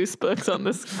Dr. Seuss books on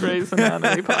this Grey's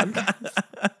Anatomy podcast.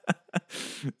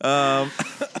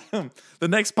 The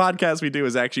next podcast we do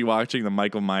is actually watching the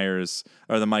Mike Myers,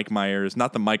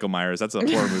 not the Michael Myers. That's a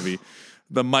horror movie.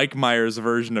 The Mike Myers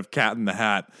version of Cat in the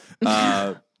Hat.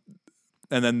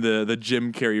 And then the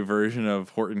Jim Carrey version of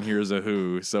Horton Hears a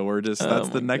Who. So that's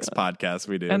the next podcast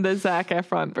we do. And the Zac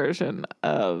Efron version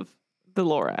of The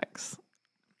Lorax.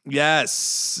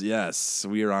 Yes,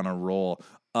 we are on a roll.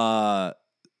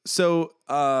 So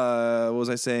what was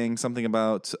I saying? Something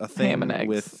about a thing ham and eggs.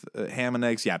 With ham and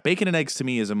eggs. Yeah, bacon and eggs to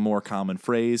me is a more common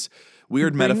phrase.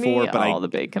 Weird Bring metaphor, me but all the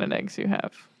bacon and eggs you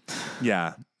have.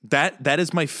 Yeah, that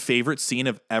is my favorite scene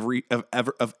of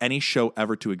any show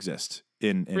ever to exist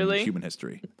in Really? human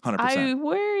history. 100%. I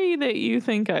worry that you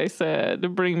think I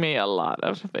said bring me a lot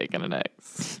of bacon and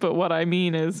eggs, but what I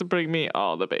mean is bring me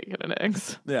all the bacon and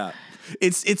eggs. Yeah,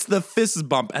 it's the fist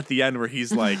bump at the end where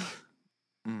he's like,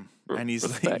 and he's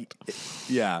Respect. like,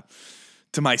 yeah,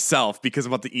 to myself because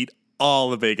I'm about to eat all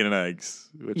the bacon and eggs,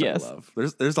 which Yes. I love.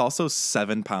 There's also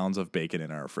 7 pounds of bacon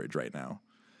in our fridge right now.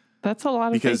 That's a lot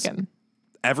of Because bacon.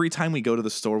 Every time we go to the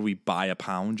store, we buy a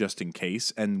pound just in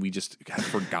case, and we just have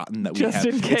forgotten that we Just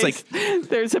have. in case It's like,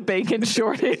 there's a bacon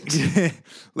shortage.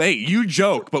 hey, you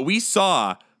joke, but we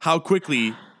saw how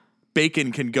quickly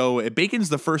bacon can go. Bacon's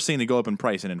the first thing to go up in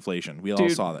price in inflation. We all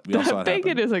Dude, saw that. We all saw it bacon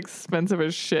happen. is expensive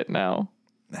as shit now.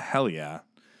 Hell yeah.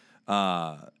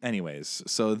 Anyways,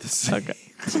 so this Okay.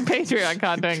 Patreon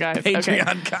content, guys. Patreon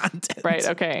Okay. content. Right,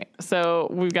 okay. So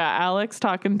we've got Alex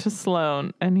talking to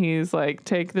Sloan, and he's like,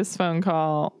 take this phone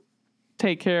call,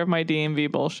 take care of my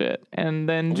DMV bullshit. And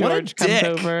then What a George comes dick.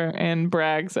 over and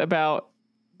brags about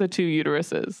the 2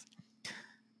 uteruses.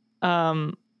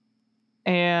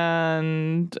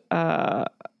 And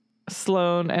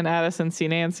Sloan and Addison see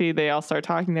Nancy. They all start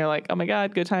talking. They're like, oh my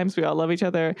God, good times. We all love each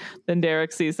other. Then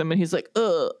Derek sees them and he's like,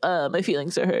 my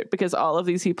feelings are hurt because all of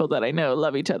these people that I know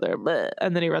love each other. Bleh.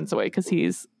 And then he runs away because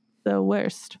he's the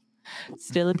worst.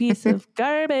 Still a piece of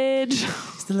garbage.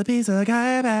 Still a piece of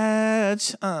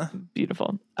garbage.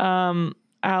 Beautiful.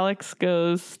 Alex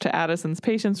goes to Addison's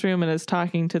patient's room and is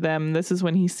talking to them. This is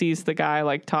when he sees the guy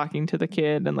like talking to the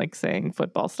kid and like saying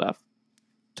football stuff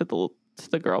to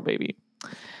the girl baby.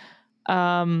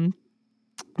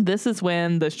 This is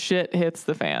when the shit hits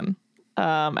the fan.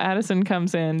 Addison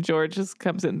comes in, George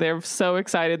comes in. They're so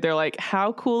excited. They're like,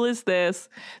 how cool is this?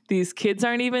 These kids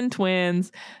aren't even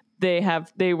twins.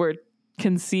 They were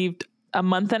conceived a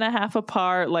month and a half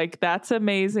apart. Like, that's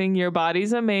amazing. Your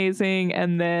body's amazing.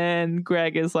 And then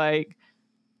Greg is like,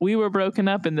 we were broken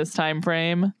up in this time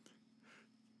frame.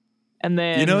 And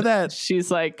then You know that-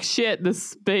 she's like, shit,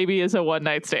 this baby is a one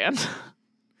night stand.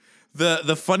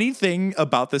 The funny thing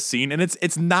about this scene, and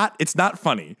it's not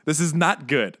funny. This is not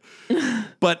good.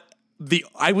 But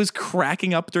I was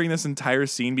cracking up during this entire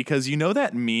scene because you know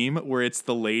that meme where it's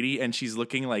the lady and she's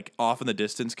looking like off in the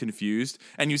distance confused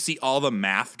and you see all the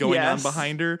math going on Yes.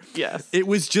 behind her. Yes. It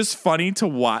was just funny to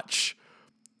watch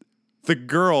the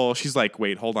girl. She's like,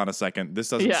 wait, hold on a second. This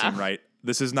doesn't Yeah. seem right.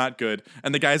 This is not good.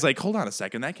 And the guy's like, hold on a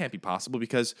second. That can't be possible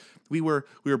because we were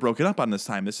broken up on this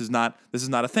time. This is not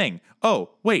a thing. Oh,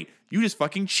 wait, you just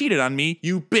fucking cheated on me,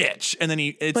 you bitch. And then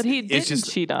he didn't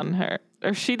cheat on her,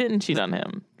 or she didn't cheat on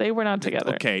him. They were not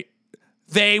together. Okay.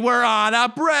 They were on a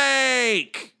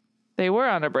break. They were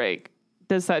on a break.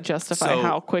 Does that justify So-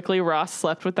 how quickly Ross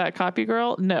slept with that copy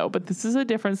girl? No, but this is a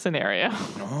different scenario.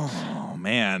 Oh,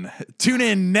 man. Tune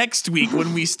in next week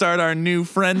when we start our new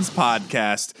Friends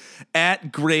podcast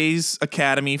at Grey's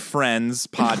Academy Friends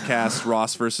podcast,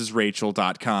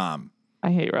 rossversusrachel.com.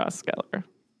 I hate Ross Geller.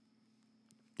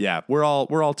 Yeah, we're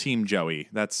all team Joey.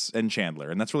 And Chandler,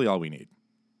 and that's really all we need.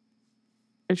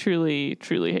 I truly,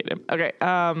 truly hate him. Okay.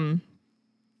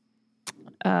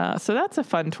 So that's a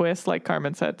fun twist, like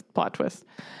Carmen said, plot twist.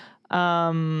 Yeah,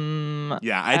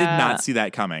 I did not see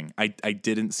that coming. I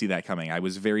didn't see that coming. I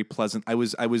was very pleasant. I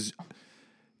was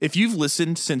if you've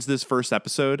listened since this first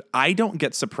episode, I don't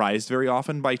get surprised very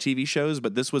often by TV shows,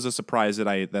 but this was a surprise that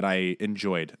I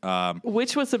enjoyed.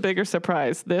 Which was a bigger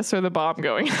surprise, this or the bomb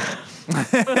going?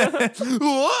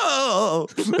 Whoa!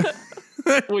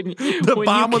 The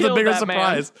Bomb was a bigger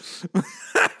surprise.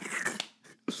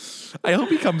 I hope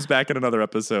he comes back in another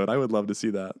episode. I would love to see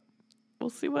that. We'll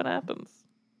see what happens.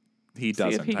 He See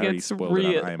doesn't. if he I already gets spoiled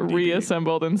it on IMDb.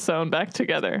 reassembled and sewn back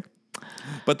together.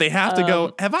 But they have to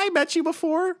go, have I met you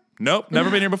before? Nope, never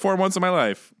been here before once in my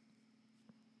life.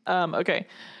 Okay.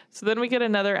 So then we get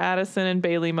another Addison and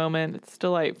Bailey moment. It's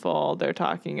delightful. They're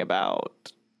talking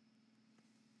about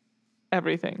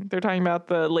everything. They're talking about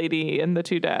the lady and the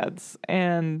two dads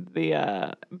and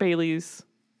the Bailey's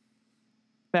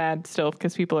bad still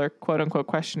because people are quote unquote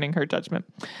questioning her judgment.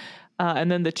 And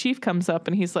then the chief comes up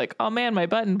and he's like, oh man, my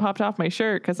button popped off my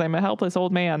shirt because I'm a helpless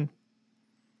old man.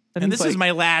 And this is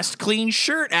my last clean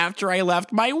shirt after I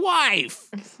left my wife.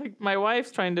 It's like, my wife's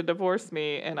trying to divorce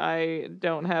me and I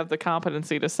don't have the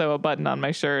competency to sew a button on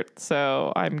my shirt.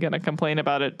 So I'm going to complain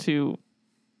about it to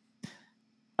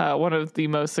one of the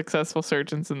most successful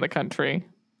surgeons in the country.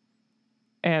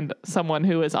 And someone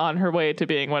who is on her way to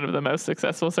being one of the most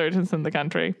successful surgeons in the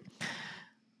country.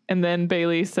 And then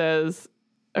Bailey says,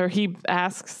 or he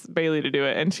asks Bailey to do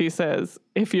it. And she says,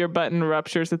 if your button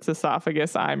ruptures its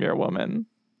esophagus, I'm your woman.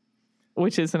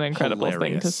 Which is an incredible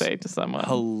thing to say to someone.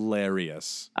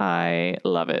 Hilarious. I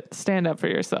love it. Stand up for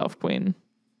yourself, Queen.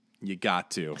 You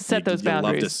got to. Set those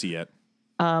boundaries. You love to see it.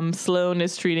 Sloane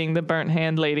is treating the burnt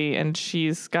hand lady, and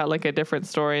she's got like a different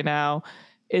story now.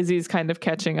 Izzy's kind of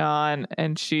catching on,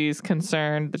 and she's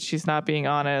concerned that she's not being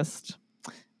honest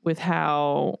with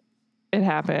how it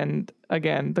happened.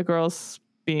 Again, the girl's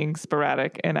being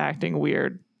sporadic and acting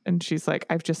weird. And she's like,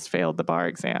 I've just failed the bar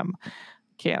exam.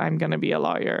 I'm going to be a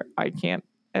lawyer. I can't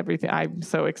everything. I'm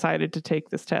so excited to take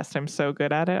this test. I'm so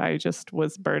good at it. I just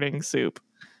was burning soup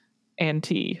and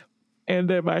tea and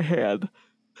in my hand.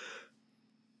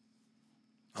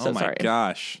 Oh my sorry.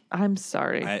 gosh. I'm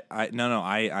sorry.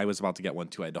 I was about to get one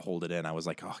too. I had to hold it in. I was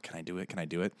like, oh, can I do it? Can I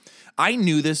do it? I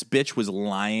knew this bitch was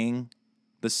lying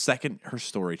the second her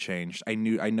story changed. I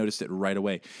noticed it right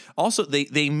away. Also,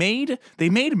 they made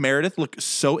Meredith look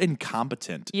so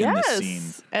incompetent in this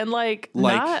scene. And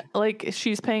not like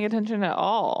she's paying attention at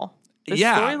all. The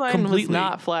storyline was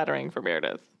not flattering for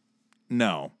Meredith.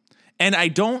 No. And I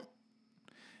don't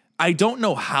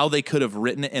know how they could have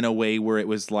written it in a way where it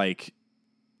was like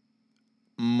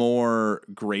more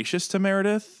gracious to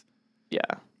Meredith. Yeah.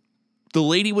 The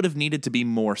lady would have needed to be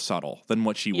more subtle than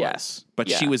what she was. But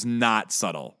she was not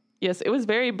subtle. Yes, it was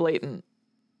very blatant.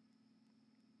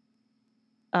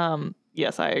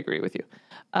 Yes, I agree with you.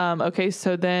 Okay,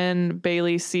 so then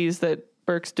Bailey sees that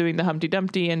Burke's doing the Humpty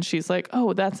Dumpty, and she's like,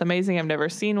 oh, that's amazing. I've never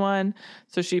seen one.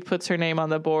 So she puts her name on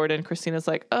the board, and Christina's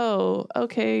like, oh,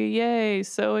 okay, yay.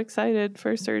 So excited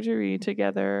for surgery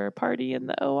together. Party in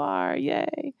the OR,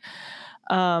 yay.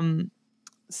 And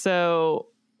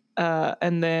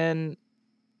then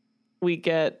we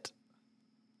get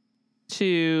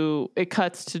to, it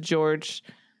cuts to George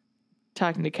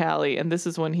talking to Callie, and this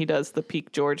is when he does the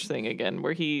peak George thing again,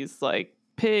 where he's like,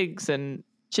 pigs and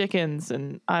chickens,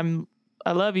 and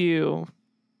I love you.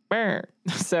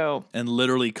 So. And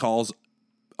literally calls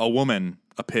a woman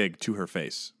a pig to her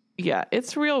face. Yeah,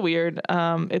 it's real weird.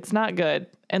 It's not good.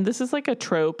 And this is like a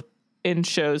trope in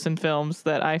shows and films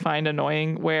that I find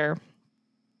annoying, where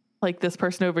like this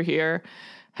person over here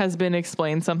has been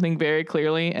explained something very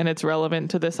clearly and it's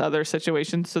relevant to this other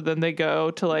situation. So then they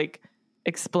go to like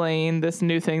explain this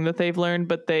new thing that they've learned,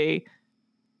 but the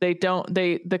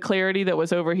clarity that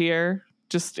was over here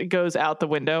just goes out the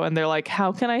window, and they're like,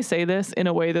 how can I say this in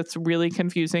a way that's really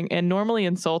confusing and normally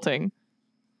insulting?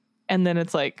 And then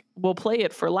it's like, we'll play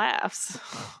it for laughs.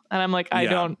 And I'm like,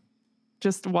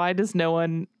 why does no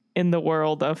one in the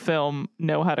world of film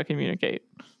know how to communicate?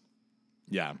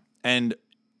 Yeah. And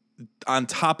on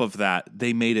top of that,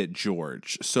 they made it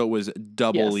George. So it was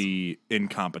doubly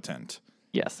incompetent.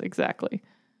 Yes, exactly.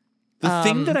 The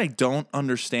thing that I don't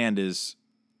understand is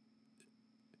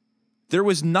there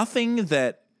was nothing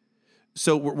that,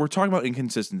 so we're talking about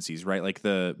inconsistencies, right? Like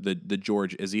the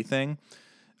George Izzy thing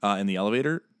in the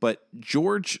elevator, but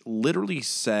George literally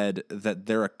said that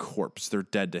they're a corpse. They're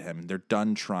dead to him. They're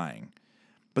done trying.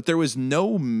 But there was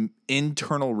no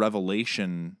internal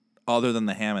revelation other than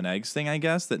the ham and eggs thing, I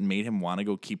guess, that made him want to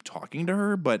go keep talking to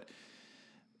her. But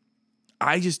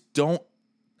I just don't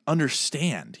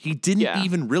understand. He didn't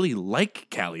even really like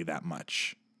Callie that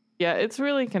much. Yeah, it's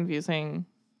really confusing.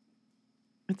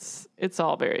 It's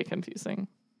all very confusing.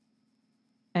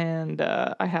 And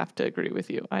I have to agree with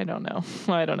you. I don't know.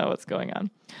 I don't know what's going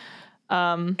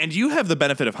on. And you have the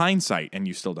benefit of hindsight, and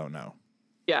you still don't know.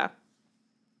 Yeah.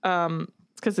 It's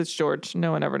because it's George.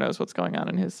 No one ever knows what's going on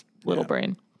in his little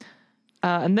brain.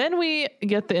 And then we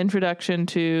get the introduction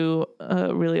to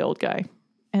a really old guy.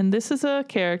 And this is a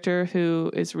character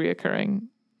who is reoccurring.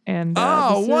 And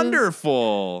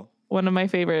wonderful. One of my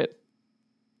favorite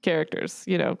characters.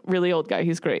 You know, really old guy.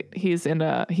 He's great. He's in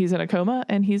a coma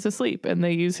and he's asleep, and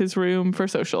they use his room for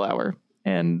social hour,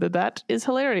 and that is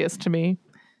hilarious to me,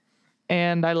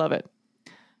 and I love it.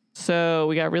 So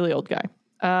we got really old guy.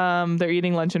 They're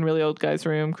eating lunch in really old guy's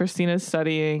room. Christina's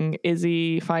studying.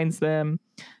 Izzy finds them.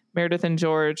 Meredith and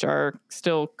George are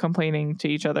still complaining to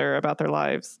each other about their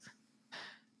lives.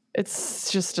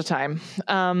 It's just a time.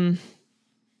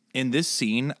 In this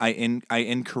scene, I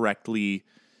incorrectly.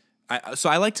 So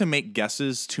I like to make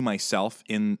guesses to myself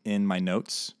in my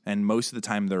notes, and most of the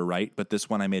time they're right. But this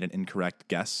one, I made an incorrect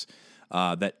guess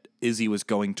that Izzy was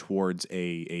going towards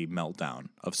a meltdown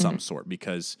of some sort,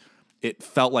 because it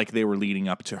felt like they were leading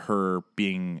up to her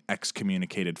being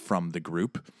excommunicated from the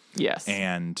group. Yes,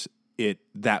 and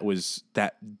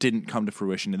that didn't come to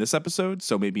fruition in this episode.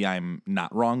 So maybe I'm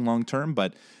not wrong long term,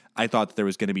 but I thought that there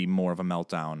was going to be more of a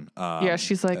meltdown. Yeah,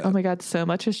 she's like, oh my God, so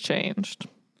much has changed.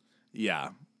 Yeah.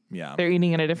 They're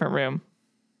eating in a different room,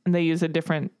 and they use a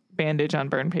different bandage on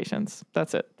burn patients.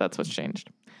 That's it. That's what's changed.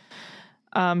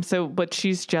 But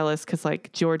she's jealous because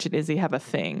like George and Izzy have a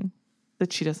thing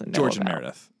that she doesn't know George about. and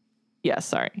Meredith. Yeah,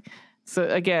 sorry. So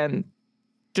again,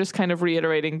 just kind of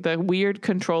reiterating, the weird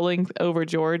controlling over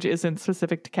George isn't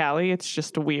specific to Callie. It's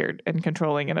just weird and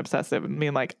controlling and obsessive and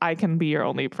being like, I can be your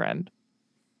only friend.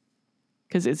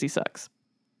 Because Izzy sucks.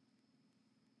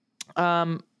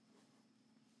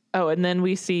 Oh, and then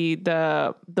we see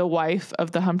the wife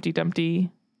of the Humpty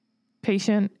Dumpty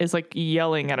patient is like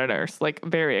yelling at a nurse, like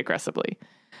very aggressively.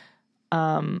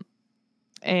 And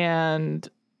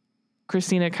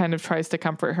Christina kind of tries to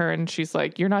comfort her, and she's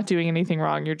like, you're not doing anything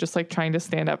wrong. You're just like trying to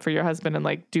stand up for your husband and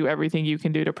like do everything you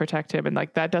can do to protect him. And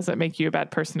like, that doesn't make you a bad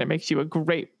person. It makes you a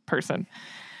great person.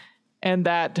 And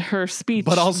that her speech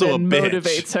but also then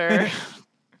motivates her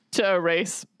to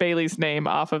erase Bailey's name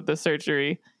off of the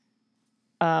surgery,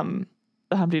 the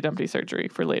Humpty Dumpty surgery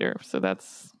for later. So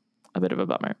that's a bit of a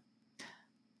bummer.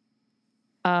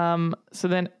 So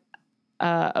then,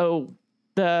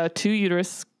 the two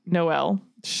uterus Noelle,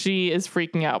 she is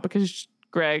freaking out because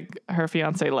Greg, her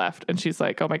fiance, left, and she's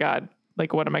like, oh my God,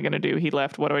 like, what am I going to do? He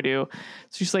left. What do I do?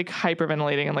 So she's like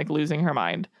hyperventilating and like losing her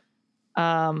mind.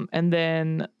 And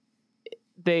then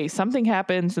something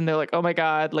happens and they're like, oh my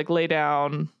God, like lay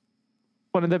down.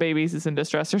 One of the babies is in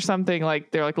distress or something.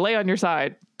 Like they're like, lay on your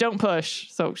side, don't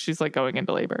push. So she's like going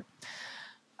into labor.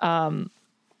 And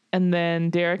then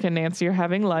Derek and Nancy are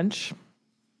having lunch.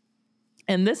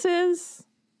 And this is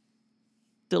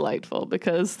delightful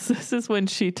because this is when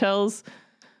she tells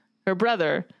her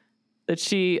brother that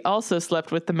she also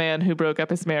slept with the man who broke up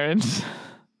his marriage.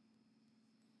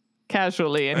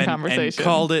 Casually in conversation. And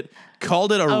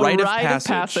called it a rite of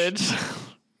passage.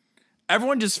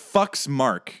 Everyone just fucks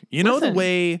Mark. You know the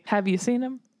way... Have you seen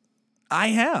him? I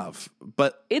have,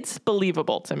 but... It's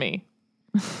believable to me.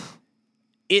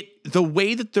 The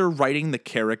way that they're writing the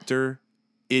character,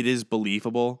 it is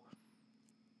believable.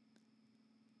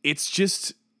 It's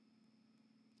just...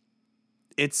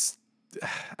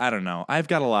 I don't know. I've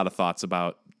got a lot of thoughts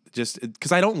about just...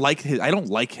 Because I don't like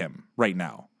him right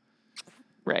now.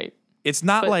 Right. It's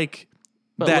not like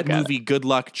that movie Good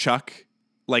Luck Chuck.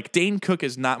 Like, Dane Cook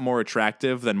is not more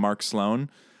attractive than Mark Sloan,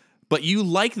 but you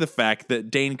like the fact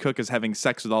that Dane Cook is having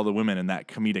sex with all the women in that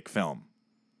comedic film.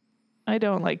 I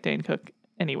don't like Dane Cook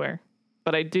anywhere,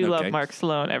 but I do love Mark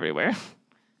Sloan everywhere.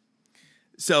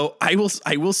 So I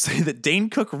will say that Dane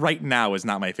Cook right now is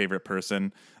not my favorite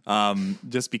person,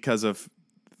 just because of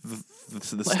the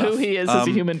stuff. Who he is as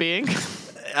a human being.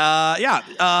 The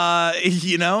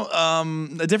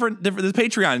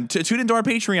Patreon. Tune into our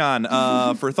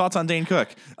Patreon for thoughts on Dane Cook.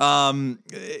 But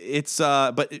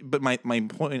my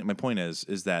point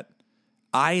is that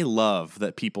I love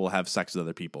that people have sex with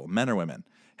other people, men or women.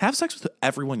 Have sex with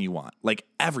everyone you want, like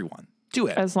everyone. Do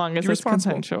it as long as it's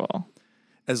consensual.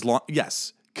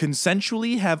 Yes,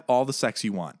 consensually have all the sex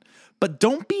you want, but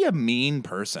don't be a mean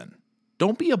person.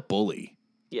 Don't be a bully.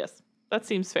 Yes, that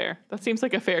seems fair. That seems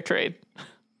like a fair trade.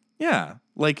 Yeah,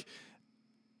 like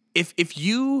if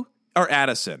you are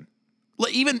Addison,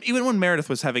 even when Meredith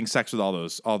was having sex with all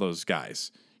those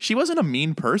guys, she wasn't a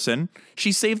mean person.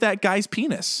 She saved that guy's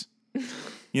penis.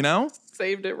 You know,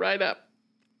 saved it right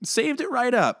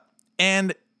up.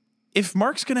 And if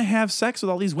Mark's gonna have sex with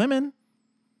all these women,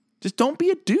 just don't be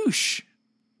a douche.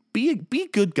 Be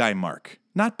good guy Mark,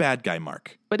 not bad guy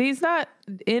Mark. But he's not.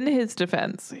 In his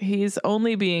defense, he's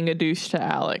only being a douche to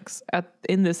Alex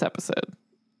in this episode,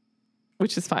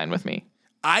 which is fine with me.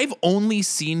 I've only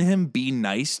seen him be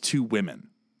nice to women.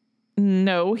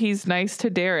 No, he's nice to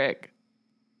Derek.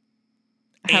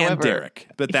 However, Derek,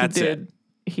 but that's it.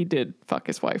 He did fuck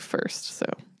his wife first, so.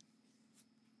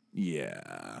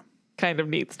 Yeah. kind of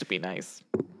needs to be nice.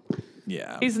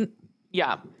 Yeah.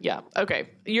 Yeah. Okay.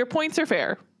 Your points are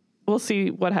fair. We'll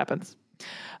see what happens.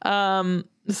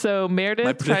 So Meredith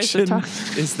My tries to prediction talk.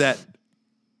 is that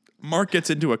Mark gets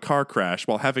into a car crash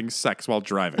while having sex while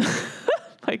driving.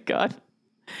 My God.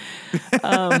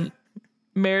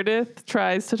 Meredith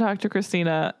tries to talk to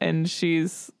Christina and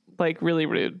she's like really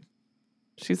rude.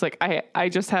 She's like, I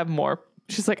just have more.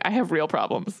 She's like, I have real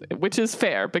problems, which is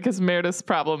fair because Meredith's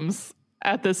problems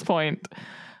at this point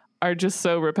are just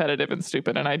so repetitive and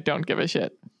stupid and I don't give a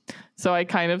shit. So I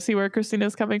kind of see where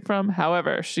Christina's coming from.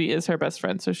 However, she is her best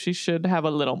friend, so she should have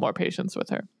a little more patience with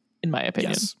her, in my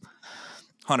opinion. Yes.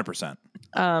 100%.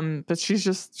 But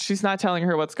she's not telling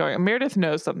her what's going on. Meredith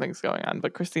knows something's going on,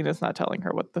 but Christina's not telling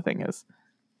her what the thing is.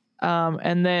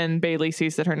 And then Bailey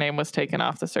sees that her name was taken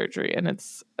off the surgery, and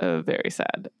it's very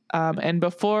sad. And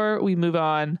before we move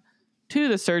on to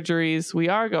the surgeries, we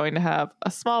are going to have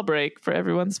a small break for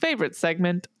everyone's favorite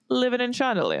segment, Living in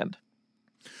Shondaland.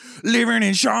 Living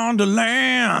in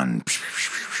Shondaland.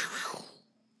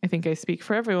 I think I speak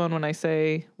for everyone when I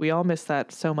say we all missed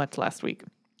that so much last week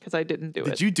because I didn't do it.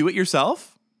 Did you do it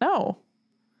yourself? No.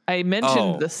 I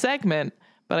mentioned the segment,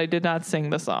 but I did not sing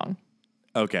the song.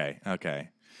 Okay.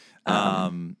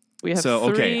 We have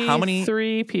how many?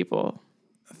 3 people.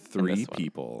 3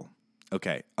 people.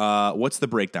 Okay. What's the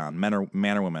breakdown? Man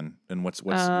or women? And what do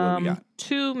we got?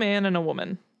 2 men and a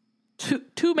woman.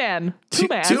 Two man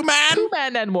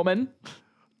and woman.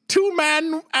 2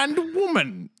 man and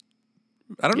woman.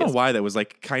 I don't know why that was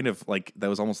like kind of like that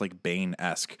was almost like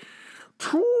Bane-esque.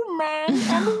 2 men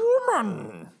and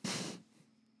woman.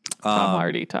 Tom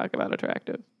Hardy, talk about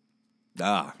attractive.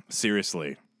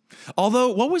 Seriously.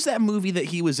 Although, what was that movie that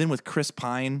he was in with Chris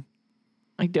Pine?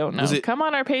 I don't know. Come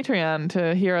on our Patreon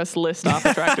to hear us list off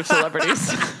attractive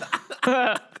celebrities.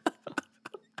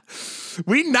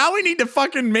 We need to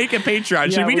fucking make a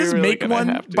Patreon. Should we just really make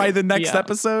one by the next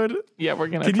episode? Yeah, we're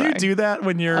gonna. Can you do that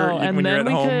when you're when you're at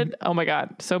home? Oh my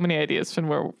God, so many ideas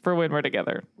for when we're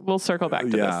together. We'll circle back to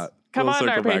this. Come on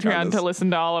our Patreon to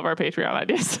listen to all of our Patreon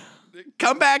ideas.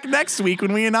 Come back next week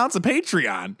when we announce a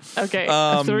Patreon. Okay,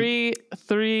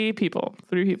 three people.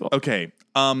 Okay,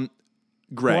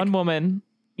 Greg. 1 woman.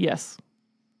 Yes.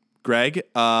 Greg.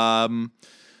 Real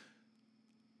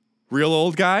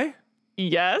old guy.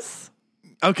 Yes.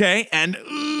 Okay, and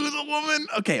the woman.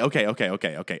 Okay.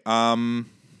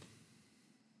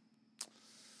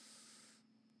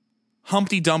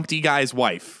 Humpty Dumpty guy's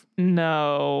wife.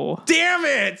 No. Damn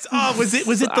it! Oh, was it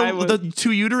the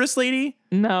 2 uterus lady?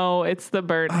 No, it's the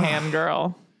burnt hand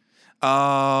girl.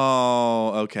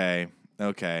 Oh, okay.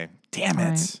 Damn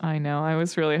it! I know. I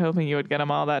was really hoping you would get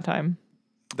them all that time.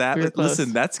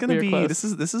 Listen, that's gonna be close.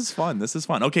 This is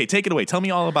fun. Okay, take it away. Tell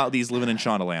me all about these Living in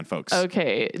Shondaland folks.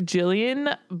 Okay,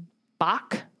 Jillian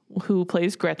Bach, who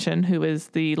plays Gretchen, who is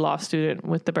the law student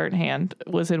with the burnt hand,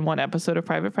 was in 1 episode of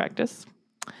Private Practice.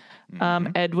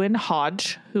 Edwin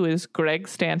Hodge, who is Greg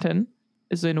Stanton,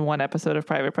 is in 1 episode of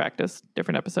Private Practice.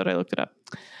 Different episode. I looked it up.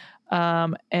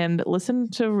 And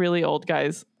listen to really old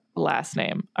guy's last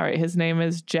name. All right, his name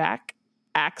is Jack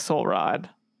Axelrod.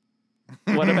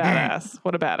 What a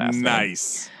badass.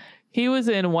 Nice. Name. He was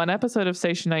in 1 episode of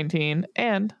Station 19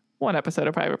 and 1 episode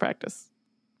of Private Practice.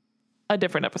 A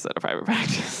different episode of Private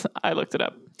Practice. I looked it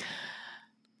up.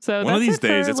 So one of these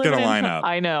days it's going to line up.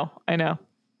 I know.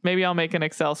 Maybe I'll make an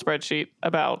Excel spreadsheet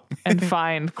about and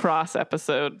find cross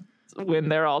episodes when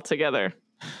they're all together.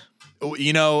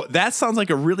 You know, that sounds like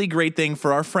a really great thing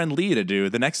for our friend Leah to do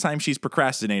the next time she's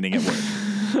procrastinating at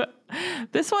work.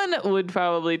 This one would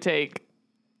probably take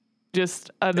just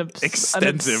an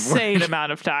insane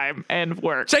amount of time and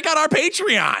work. Check out our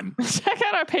Patreon. Check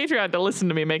out our Patreon to listen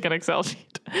to me make an Excel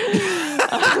sheet.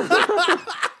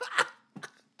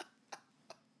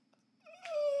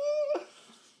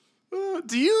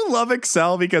 Do you love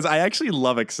Excel? Because I actually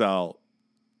love Excel.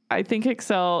 I think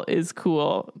Excel is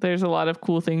cool. There's a lot of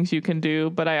cool things you can do,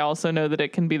 but I also know that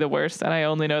it can be the worst. And I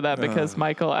only know that because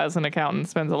Michael, as an accountant,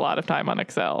 spends a lot of time on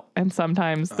Excel. And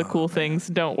sometimes the cool things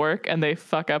don't work and they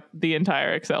fuck up the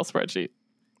entire Excel spreadsheet.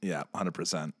 Yeah,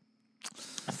 100%.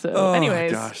 So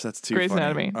anyways, gosh, that's too Grey's funny.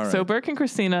 Anatomy. Right. So Burke and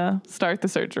Christina start the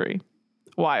surgery.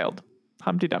 Wild.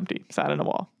 Humpty Dumpty sat in a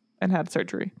wall and had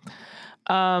surgery.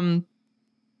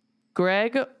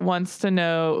 Greg wants to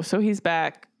know, so he's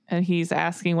back and he's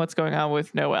asking what's going on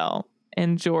with Noelle.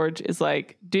 And George is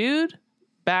like, dude,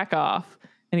 back off.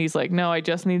 And he's like, no, I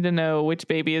just need to know which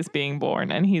baby is being born.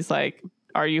 And he's like,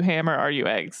 are you ham or are you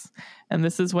eggs? And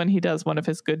this is when he does one of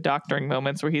his good doctoring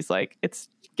moments where he's like,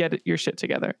 get your shit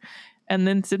together. And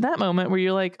then it's in that moment where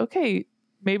you're like, okay,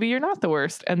 maybe you're not the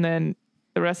worst. And then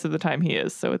the rest of the time he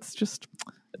is. So it's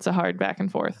it's a hard back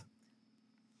and forth.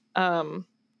 And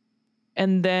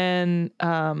then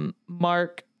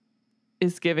Mark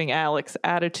is giving Alex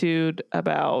attitude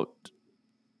about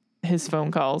his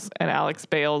phone calls, and Alex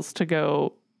bails to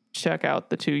go check out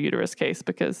the 2 uterus case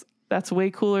because that's way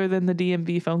cooler than the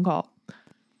DMV phone call.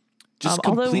 Just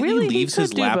completely really, leaves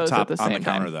his laptop on the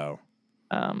counter, though.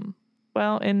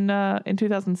 Well, in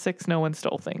 2006, no one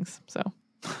stole things, so.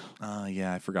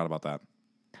 Yeah, I forgot about that.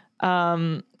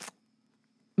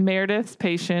 Meredith's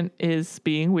patient is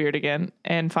being weird again,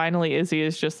 and finally Izzy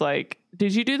is just like,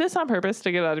 did you do this on purpose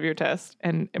to get out of your test?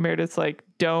 And Meredith's like,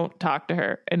 don't talk to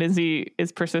her. And Izzy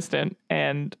is persistent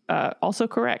and also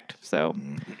correct, so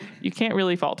you can't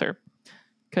really fault her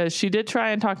because she did try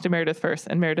and talk to Meredith first,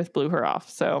 and Meredith blew her off.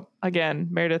 So again,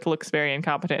 Meredith looks very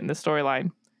incompetent in the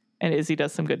storyline, and Izzy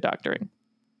does some good doctoring.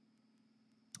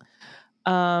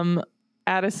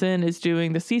 Addison is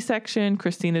doing the C-section.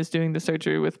 Christina is doing the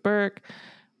surgery with Burke.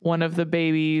 One of the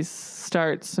babies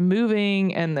starts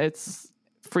moving, and it's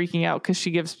freaking out because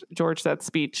she gives George that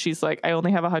speech. She's like, I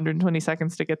only have 120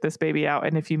 seconds to get this baby out,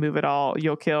 and if you move at all,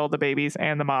 you'll kill the babies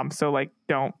and the mom. So, like,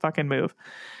 don't fucking move.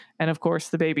 And, of course,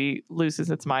 the baby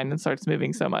loses its mind and starts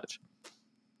moving so much.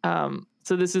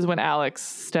 So this is when Alex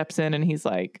steps in, and he's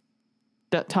like,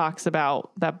 that talks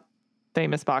about that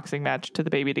famous boxing match to the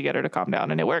baby to get her to calm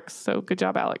down, and it works. So good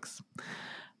job, Alex.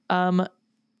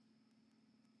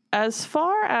 As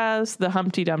far as the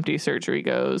Humpty Dumpty surgery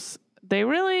goes,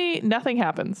 nothing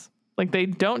happens. Like, they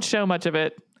don't show much of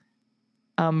it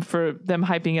for them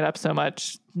hyping it up so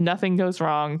much. Nothing goes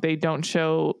wrong. They don't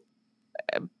show,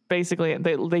 basically,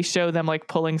 they show them like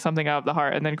pulling something out of the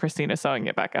heart and then Christina sewing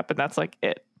it back up, and that's like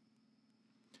it.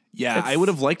 Yeah, It's I would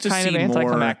have liked to see kind of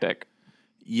anticlimactic.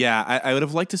 Yeah, I would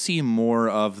have liked to see more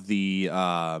of the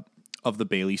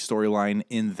Bailey storyline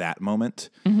in that moment,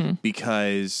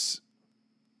 because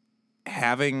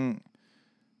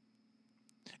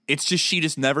it's just, she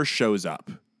just never shows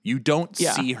up. You don't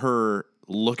see her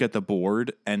look at the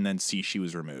board and then see she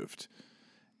was removed,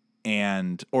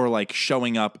 or like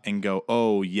showing up and go,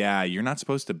 oh yeah, you're not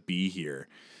supposed to be here.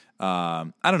 I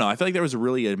don't know. I feel like there was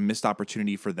a missed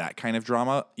opportunity for that kind of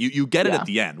drama. You get it at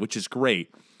the end, which is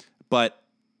great, but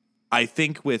I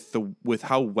think with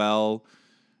how well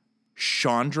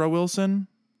Chandra Wilson,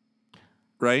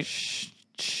 right?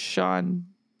 Chandra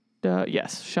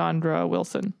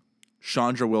Wilson.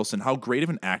 Chandra Wilson, how great of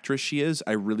an actress she is.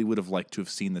 I really would have liked to have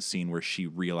seen the scene where she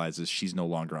realizes she's no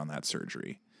longer on that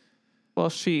surgery. Well,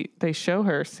 they show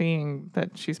her seeing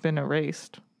that she's been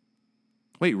erased.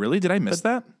 Wait, really? Did I miss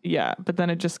that? Yeah, but then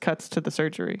it just cuts to the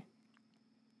surgery.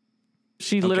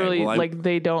 She literally,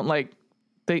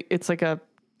 it's like a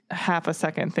half a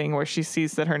second thing where she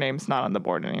sees that her name's not on the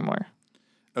board anymore.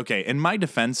 Okay, in my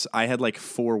defense, I had like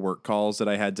 4 work calls that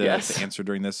I had to answer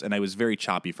during this, and I was very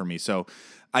choppy for me. So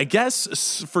I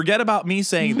guess forget about me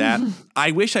saying that.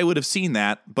 I wish I would have seen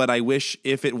that, but I wish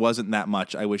if it wasn't that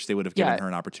much, I wish they would have given her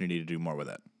an opportunity to do more with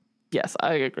it. Yes,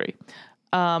 I agree.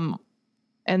 And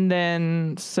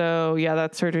then, that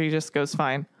surgery just goes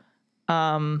fine.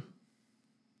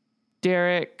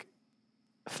 Derek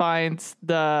finds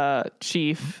the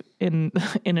chief in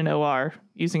an OR,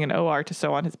 using an OR to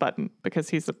sew on his button because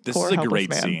he's a This poor, is a helpless great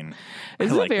man. scene.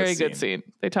 It's a very good scene.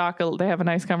 They have a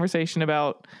nice conversation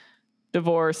about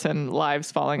divorce and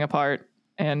lives falling apart,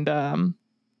 and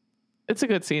it's a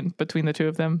good scene between the two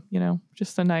of them.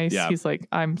 Just a nice. Yeah. He's like,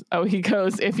 he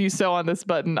goes, if you sew on this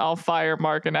button, I'll fire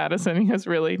Mark and Addison. He goes,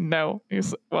 really? No.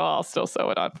 He's, well, I'll still sew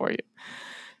it on for you.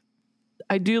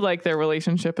 I do like their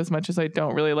relationship as much as I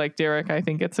don't really like Derek. I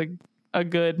think it's a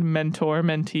good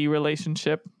mentor-mentee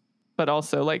relationship, but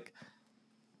also like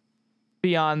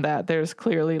beyond that, there's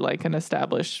clearly like an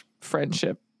established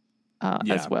friendship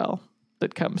as well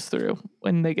that comes through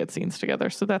when they get scenes together.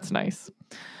 So that's nice.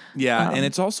 Yeah, and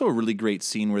it's also a really great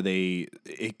scene where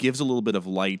it gives a little bit of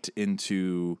light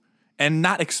into, and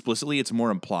not explicitly, it's more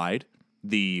implied,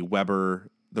 the Weber,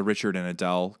 the Richard and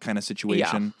Adele kind of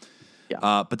situation.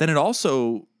 Yeah. But then it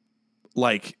also,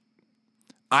 like,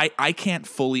 I can't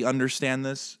fully understand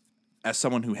this as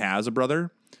someone who has a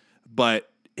brother,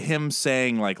 but him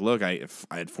saying, like, look, I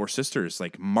had 4 sisters,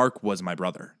 like, Mark was my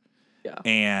brother. Yeah.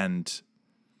 And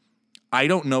I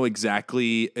don't know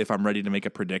exactly if I'm ready to make a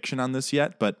prediction on this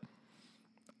yet, but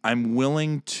I'm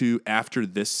willing to, after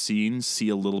this scene, see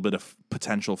a little bit of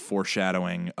potential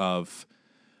foreshadowing of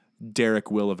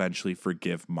Derek will eventually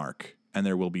forgive Mark, and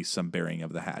there will be some burying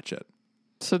of the hatchet.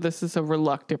 So this is a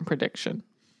reluctant prediction.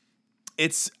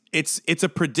 It's a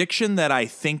prediction that I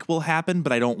think will happen,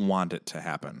 but I don't want it to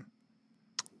happen.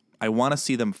 I want to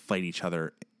see them fight each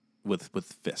other with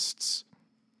fists.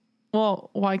 Well,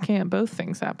 why can't both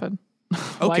things happen?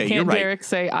 Why Okay, can't you're right. Derek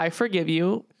say, I forgive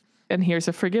you, and here's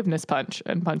a forgiveness punch,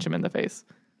 and punch him in the face?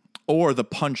 Or the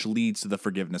punch leads to the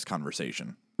forgiveness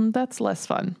conversation. That's less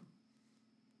fun.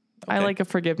 I Okay. like a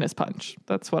forgiveness punch.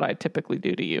 That's what I typically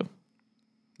do to you.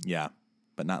 Yeah,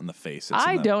 but not in the face.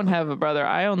 I don't have a brother.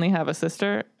 I only have a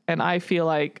sister, and I feel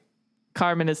like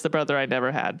Carmen is the brother I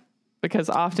never had, because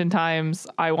oftentimes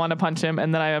I want to punch him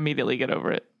and then I immediately get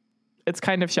over it. It's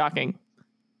kind of shocking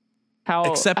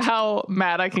how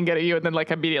mad I can get at you and then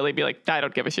like immediately be like, I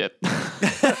don't give a shit.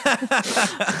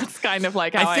 It's kind of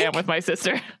like how I am with my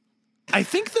sister. I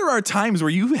think there are times where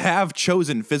you have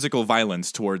chosen physical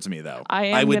violence towards me, though. I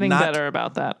am getting better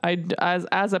about that.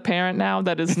 As a parent now,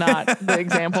 that is not the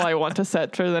example I want to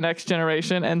set for the next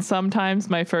generation. And sometimes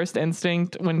my first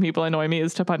instinct when people annoy me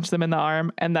is to punch them in the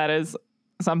arm. And that is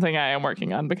something I am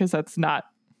working on, because that's not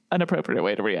an appropriate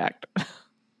way to react.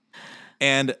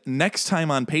 And next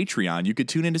time on Patreon, you could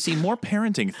tune in to see more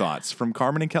parenting thoughts from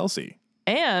Carmen and Kelsey.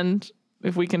 And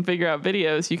if we can figure out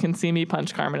videos, you can see me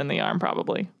punch Carmen in the arm,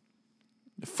 probably.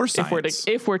 For science.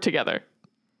 If we're together,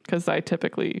 because I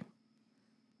typically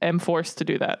am forced to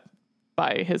do that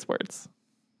by his words,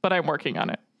 but I'm working on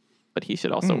it. But he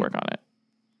should also work on it.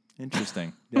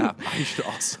 Interesting. Yeah, I should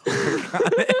also work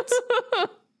on it.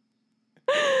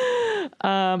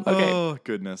 Okay. Oh,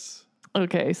 goodness.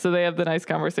 Okay, so they have the nice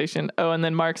conversation. Oh, and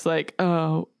then Mark's like,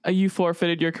 oh, you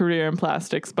forfeited your career in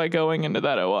plastics by going into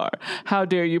that OR. How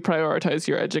dare you prioritize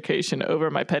your education over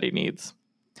my petty needs?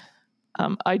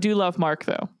 I do love Mark,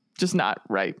 though. Just not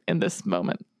right in this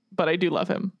moment. But I do love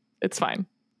him. It's fine.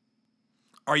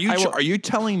 Are you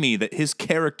telling me that his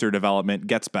character development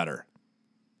gets better?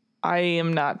 I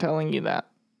am not telling you that.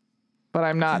 But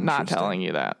I'm not telling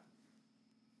you that.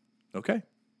 Okay.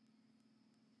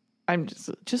 I'm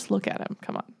just look at him.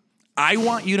 Come on. I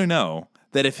want you to know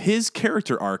that if his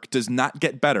character arc does not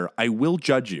get better, I will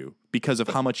judge you because of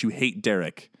how much you hate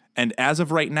Derek. And as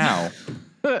of right now,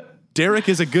 Derek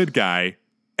is a good guy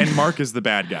and Mark is the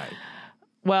bad guy.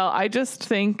 Well, I just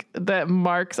think that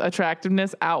Mark's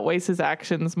attractiveness outweighs his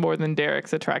actions more than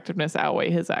Derek's attractiveness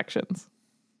outweigh his actions.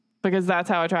 Because that's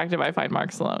how attractive I find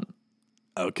Mark Sloan.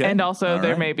 Okay. And also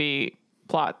there may be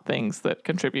plot things that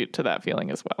contribute to that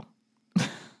feeling as well.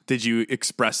 Did you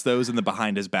express those in the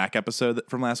Behind His Back episode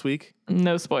from last week?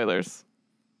 No spoilers.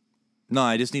 No,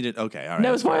 I just needed... Okay, all right.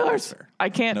 No spoilers. Fair. I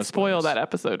can't spoil that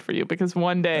episode for you because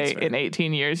one day in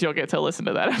 18 years, you'll get to listen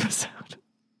to that episode.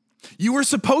 You were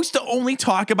supposed to only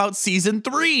talk about season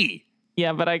 3.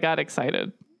 Yeah, but I got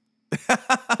excited.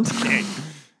 Okay.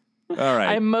 All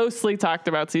right. I mostly talked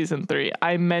about season 3.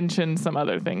 I mentioned some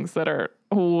other things that are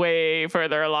way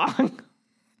further along.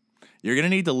 You're going to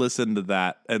need to listen to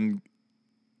that and...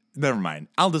 Never mind.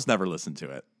 I'll just never listen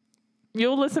to it.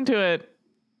 You'll listen to it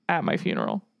at my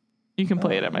funeral. You can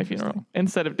play it at my funeral.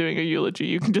 Instead of doing a eulogy,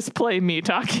 you can just play me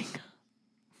talking.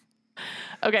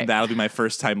 Okay. That'll be my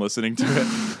first time listening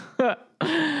to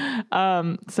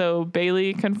it. So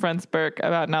Bailey confronts Burke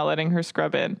about not letting her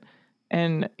scrub in.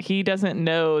 And he doesn't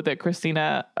know that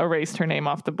Christina erased her name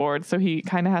off the board. So he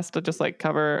kind of has to just like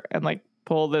cover and like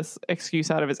pull this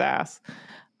excuse out of his ass.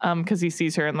 Because he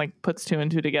sees her and like puts 2 and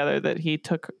 2 together that he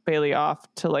took Bailey off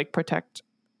to like protect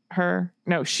her.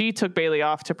 No, she took Bailey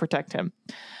off to protect him.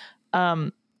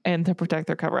 And to protect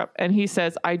their cover up. And he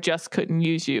says, I just couldn't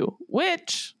use you,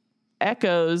 which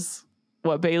echoes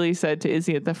what Bailey said to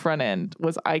Izzy at the front end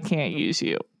was, I can't use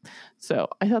you. So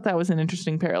I thought that was an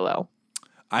interesting parallel.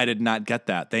 I did not get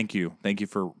that. Thank you. Thank you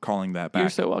for calling that back. You're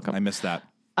so welcome. I missed that.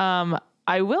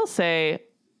 I will say,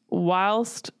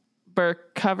 whilst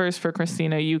Burke covers for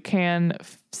Christina, you can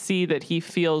see that he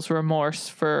feels remorse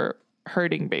for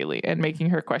hurting Bailey and making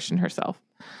her question herself.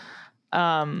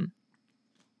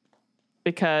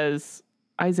 Because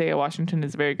Isaiah Washington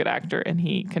is a very good actor and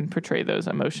he can portray those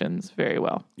emotions very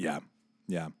well. Yeah.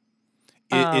 Yeah.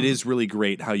 It is really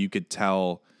great how you could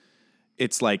tell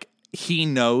it's like he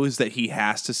knows that he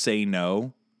has to say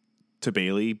no to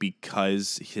Bailey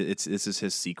because this is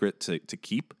his secret to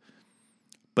keep,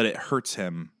 but it hurts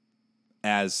him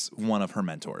as one of her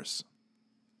mentors.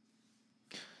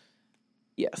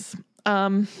 Yes.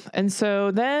 And so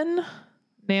then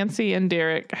Nancy and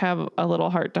Derek have a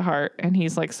little heart to heart and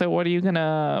he's like, so what are you going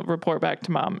to report back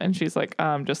to Mom? And she's like,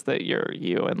 just that you're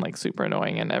you and like super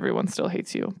annoying and everyone still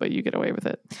hates you, but you get away with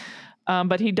it.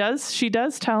 But she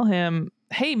does tell him,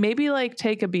 hey, maybe like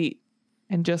take a beat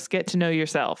and just get to know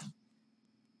yourself.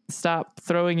 Stop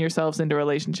throwing yourselves into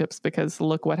relationships because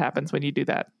look what happens when you do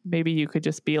that. Maybe you could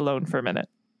just be alone for a minute.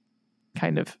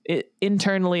 Kind of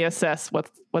internally assess what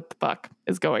the fuck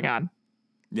is going on.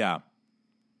 Yeah.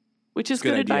 Which is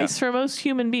good advice for most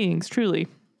human beings, truly.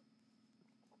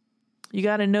 You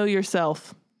got to know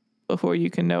yourself before you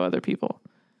can know other people.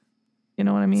 You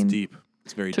know what I mean? It's deep.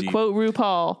 It's very deep. To quote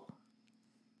RuPaul,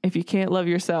 if you can't love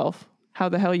yourself, how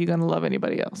the hell are you going to love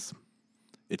anybody else?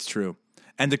 It's true.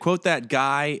 And to quote that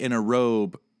guy in a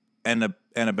robe and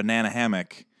a banana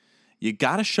hammock, you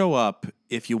got to show up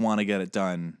if you want to get it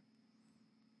done.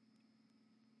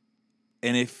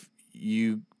 And if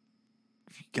you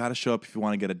got to show up if you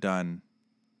want to get it done.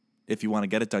 If you want to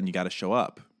get it done, you got to show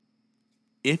up.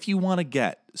 If you want to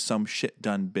get some shit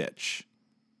done, bitch,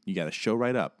 you got to show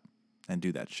right up and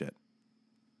do that shit.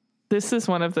 This is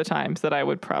one of the times that I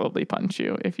would probably punch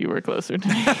you if you were closer to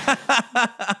me.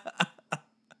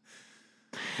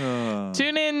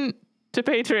 Tune in to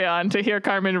Patreon to hear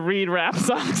Carmen read rap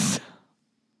songs.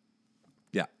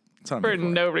 Yeah. For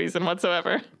no reason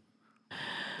whatsoever.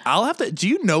 I'll have to. Do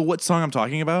you know what song I'm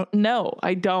talking about? No,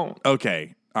 I don't.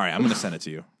 Okay. All right. I'm going to send it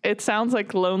to you. It sounds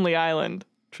like Lonely Island.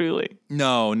 Truly.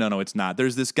 No, it's not.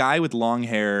 There's this guy with long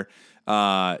hair.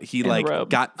 He in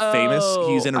got famous.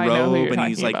 He's in a robe and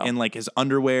he's about. in his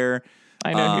underwear.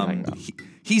 I know who you're talking about.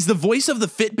 He's the voice of the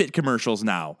Fitbit commercials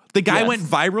now. The guy went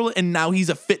viral and now he's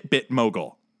a Fitbit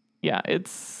mogul. Yeah,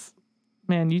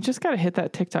 man, you just got to hit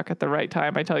that TikTok at the right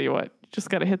time. I tell you what, you just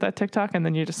got to hit that TikTok and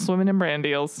then you're just swimming in brand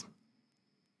deals.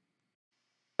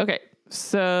 Okay.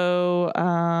 So,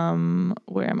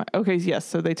 where am I? Okay, yes.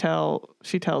 So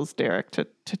she tells Derek to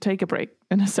take a break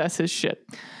and assess his shit.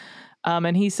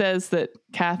 And he says that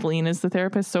Kathleen is the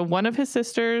therapist. So one of his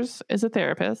sisters is a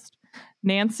therapist.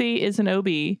 Nancy is an OB.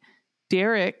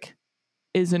 Derek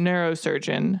is a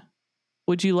neurosurgeon.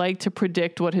 Would you like to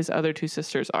predict what his other two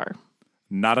sisters are?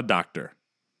 Not a doctor.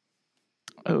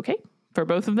 Okay, for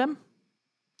both of them.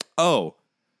 Oh.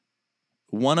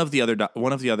 One of the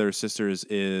other sisters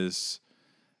is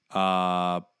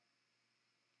going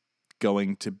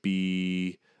to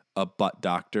be a butt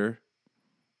doctor,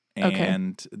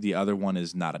 and the other one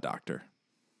is not a doctor.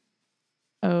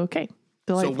 Okay.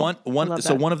 Delightful.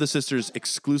 So one of the sisters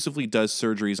exclusively does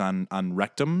surgeries on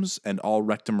rectums and all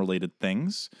rectum related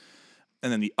things,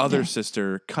 and then the other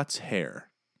sister cuts hair.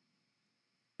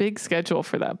 Big schedule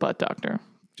for that butt doctor.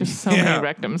 Just so many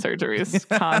rectum surgeries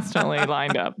constantly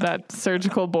lined up. That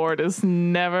surgical board is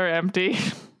never empty.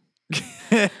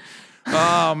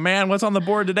 Oh, man, what's on the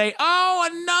board today? Oh,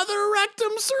 another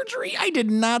rectum surgery. I did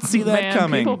not see that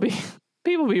coming.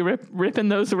 People be ripping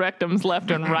those rectums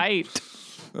left and right.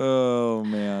 Oh,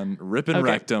 man. Ripping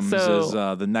rectums is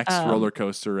the next roller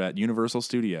coaster at Universal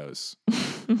Studios.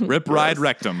 Rip Ride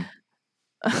Rectum.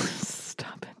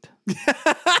 Stop it.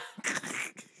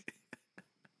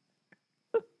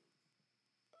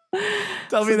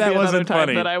 Tell me that wasn't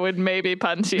funny. That I would maybe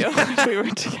punch you if we were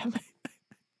together.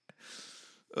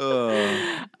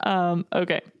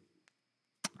 Okay.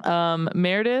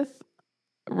 Meredith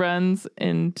runs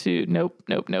into nope.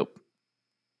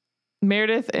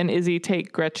 Meredith and Izzy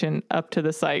take Gretchen up to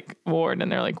the psych ward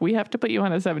and they're like, we have to put you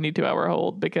on a 72-hour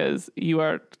hold because you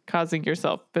are causing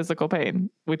yourself physical pain,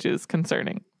 which is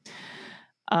concerning.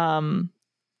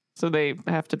 So they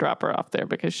have to drop her off there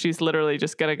because she's literally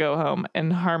just going to go home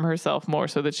and harm herself more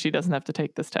so that she doesn't have to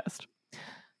take this test.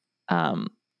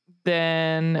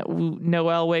 Then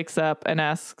Noelle wakes up and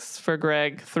asks for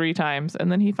Greg 3 times,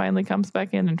 and then he finally comes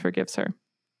back in and forgives her.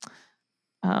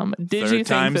 Did you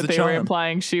think that they were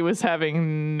implying she was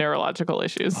having neurological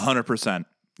issues? 100%.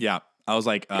 Yeah. I was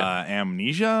like,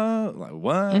 amnesia? Like,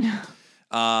 what? Yeah.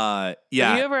 Have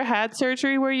you ever had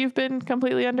surgery where you've been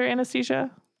completely under anesthesia?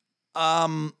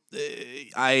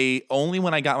 I only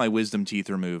when I got my wisdom teeth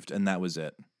removed, and that was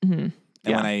it. Mm-hmm.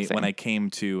 And when I came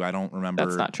to, I don't remember.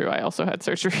 That's not true. I also had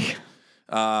surgery.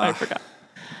 I forgot.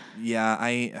 Yeah,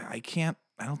 I can't.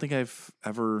 I don't think I've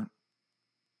ever.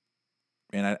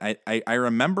 And I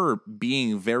remember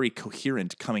being very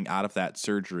coherent coming out of that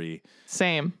surgery.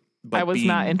 Same. I was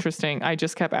not interesting. I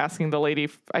just kept asking the lady.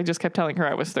 I just kept telling her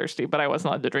I was thirsty, but I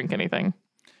wasn't allowed to drink anything.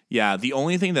 Yeah, the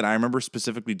only thing that I remember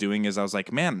specifically doing is I was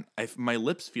like, man, my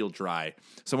lips feel dry.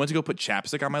 So I went to go put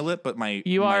chapstick on my lip, but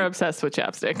You are obsessed with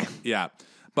chapstick. Yeah,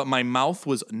 but my mouth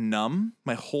was numb.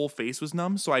 My whole face was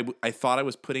numb. So I thought I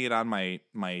was putting it on my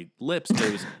lips, but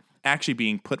it was actually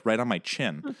being put right on my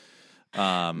chin.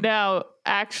 Now,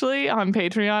 actually, on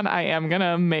Patreon, I am going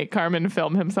to make Carmen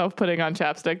film himself putting on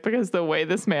chapstick because the way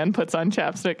this man puts on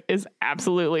chapstick is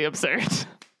absolutely absurd.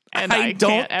 And I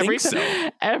don't think so.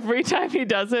 Every time he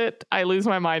does it, I lose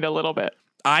my mind a little bit.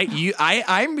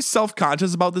 I'm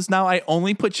self-conscious about this now. I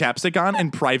only put chapstick on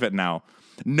in private now.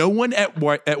 No one at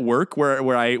work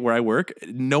where I work,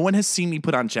 no one has seen me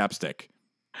put on chapstick.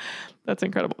 That's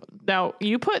incredible. Now,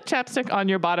 you put chapstick on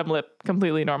your bottom lip,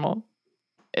 completely normal.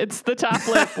 It's the top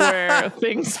lip where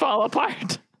things fall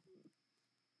apart.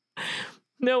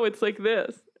 No, it's like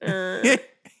this.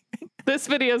 This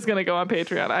video is going to go on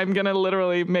Patreon. I'm going to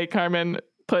literally make Carmen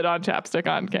put on chapstick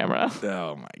on camera.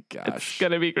 Oh my gosh. It's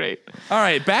going to be great. All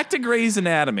right, back to Grey's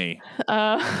Anatomy.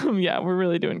 Yeah, we're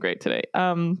really doing great today.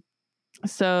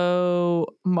 So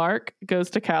Mark goes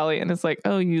to Callie and is like,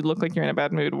 "Oh, you look like you're in a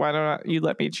bad mood. Why don't you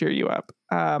let me cheer you up?"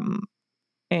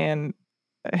 And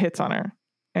hits on her.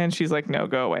 And she's like, "No,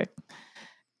 go away."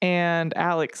 And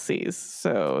Alex sees,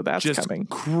 so that's just coming.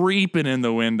 Creeping in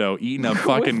the window, eating a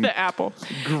fucking With the apple.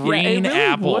 green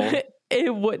apple.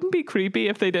 It wouldn't be creepy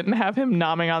if they didn't have him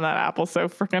nomming on that apple so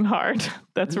freaking hard.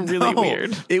 That's really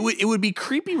weird. It would be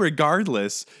creepy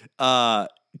regardless.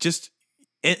 Just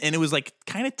and it was like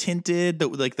kind of tinted.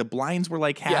 Like the blinds were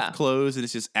like half closed, and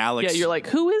it's just Alex. Yeah, you're like,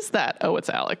 who is that? Oh,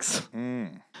 it's Alex.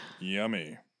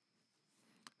 Yummy.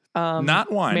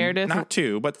 Not one, Meredith, not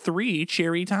two, but 3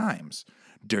 cherry times.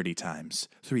 Dirty times.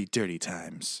 3 dirty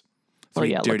times.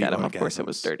 3 yeah, dirty look at him. orgasms. Of course it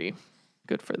was dirty.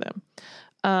 Good for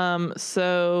them.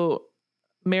 So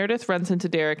Meredith runs into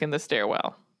Derek in the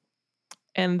stairwell.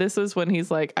 And this is when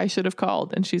he's like, "I should have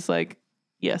called." And she's like,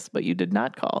 "Yes, but you did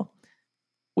not call."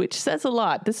 Which says a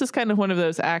lot. This is kind of one of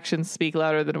those actions speak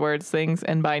louder than words things.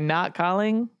 And by not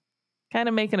calling, kind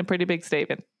of making a pretty big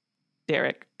statement,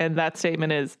 Derek. And that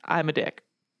statement is, "I'm a dick.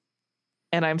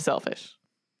 And I'm selfish.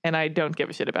 And I don't give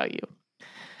a shit about you."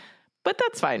 But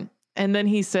that's fine. And then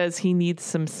he says he needs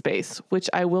some space, which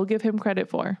I will give him credit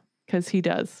for, because he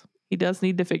does. He does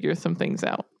need to figure some things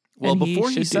out. Well, and before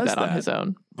he he should says do that on that- his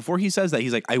own. Before he says that,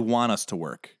 he's like, "I want us to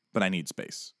work, but I need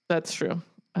space." That's true.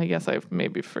 I guess I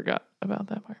maybe forgot about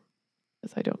that part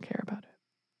because I don't care about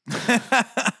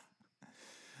it.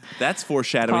 That's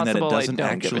foreshadowing Possible that I it doesn't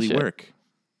don't give a actually shit. work.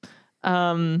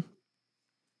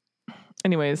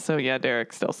 Anyways, so yeah,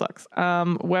 Derek still sucks.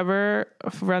 Weber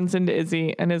runs into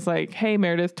Izzy and is like, "Hey,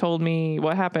 Meredith told me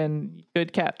what happened.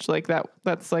 Good catch." Like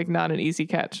that's like not an easy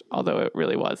catch, although it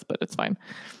really was, but it's fine.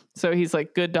 So he's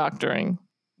like, "Good doctoring.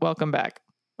 Welcome back,"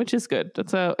 which is good.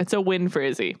 It's a win for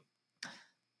Izzy.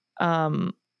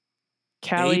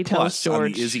 Callie A+ tells on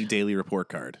George the Izzy Daily Report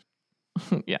card.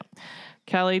 yeah.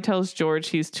 Callie tells George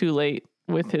he's too late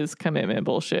with his commitment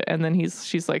bullshit. And then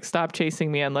she's like, "Stop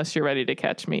chasing me unless you're ready to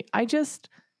catch me."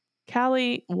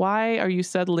 Callie, why are you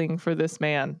settling for this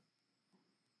man?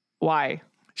 Why?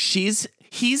 He's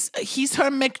her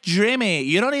McDreamy.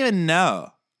 You don't even know.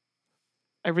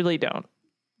 I really don't.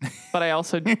 But I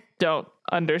also don't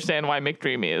understand why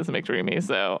McDreamy is McDreamy,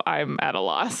 so I'm at a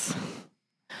loss.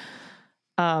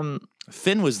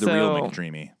 Finn was the real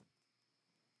McDreamy.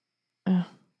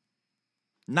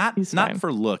 Not fine.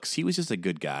 for looks. He was just a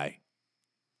good guy.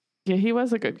 Yeah, he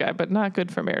was a good guy, but not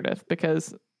good for Meredith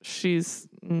because she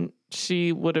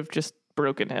would have just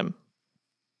broken him.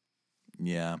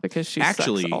 Yeah. Because she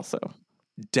actually sucks also.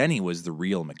 Denny was the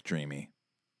real McDreamy.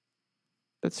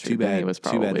 That's true. Too bad. He was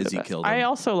probably Too bad the Izzy best. killed him. I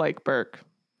also like Burke.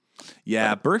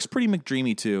 Yeah, Burke's pretty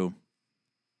McDreamy too.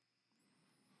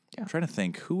 Yeah. I'm trying to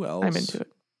think who else I'm into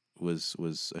it.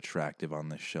 was attractive on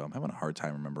this show. I'm having a hard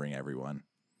time remembering everyone.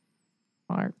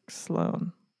 Mark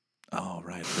Sloan. Oh,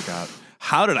 right. I forgot.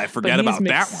 How did I forget about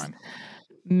that one?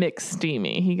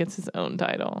 McSteamy. He gets his own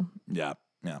title. Yeah.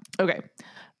 Yeah. Okay.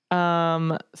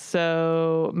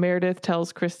 So Meredith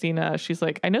tells Christina, she's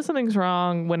like, "I know something's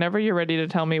wrong. Whenever you're ready to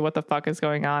tell me what the fuck is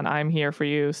going on, I'm here for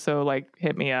you. So like,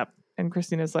 hit me up." And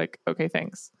Christina's like, "Okay,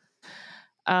 thanks."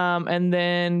 And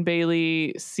then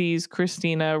Bailey sees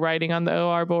Christina writing on the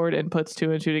OR board and puts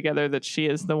 2 and 2 together that she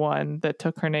is the one that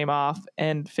took her name off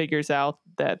and figures out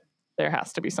that there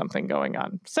has to be something going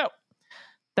on. So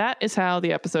that is how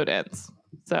the episode ends.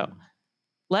 So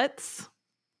let's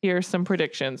hear some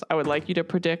predictions. I would like you to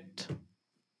predict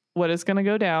what is going to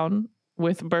go down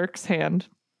with Burke's hand.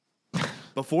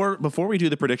 Before we do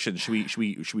the predictions, should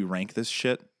we rank this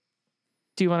shit?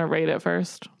 Do you want to rate it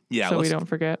first? Yeah, so we don't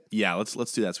forget. Yeah, let's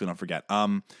do that so we don't forget.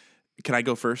 Can I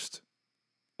go first?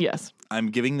 Yes. I'm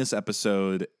giving this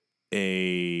episode an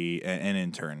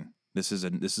intern. This is a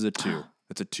 2.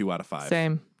 It's a 2 out of 5.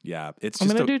 Same. Yeah, it's I'm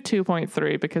just going to do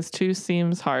 2.3 because 2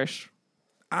 seems harsh.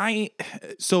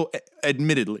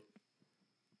 Admittedly,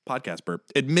 podcast burp.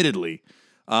 Admittedly,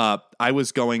 I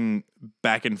was going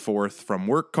back and forth from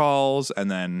work calls and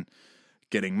then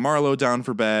getting Marlo down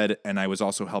for bed, and I was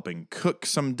also helping cook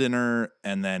some dinner,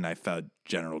 and then I fed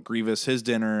General Grievous his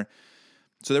dinner.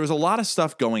 So there was a lot of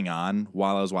stuff going on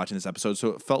while I was watching this episode, so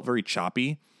it felt very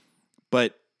choppy.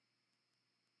 But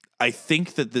I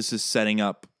think that this is setting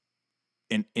up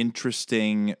an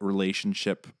interesting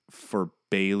relationship for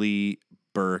Bailey,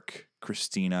 Burke,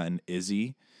 Christina, and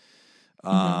Izzy.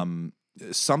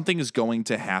 Something is going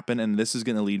to happen, and this is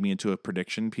going to lead me into a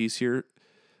prediction piece here.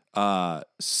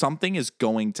 something is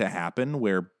going to happen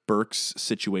where Burke's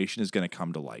situation is going to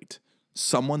come to light.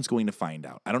 Someone's going to find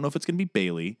out. I don't know if it's going to be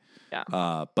Bailey,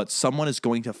 but someone is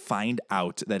going to find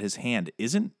out that his hand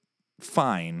isn't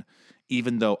fine,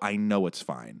 even though I know it's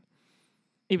fine.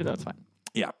 Even though it's fine.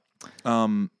 Yeah.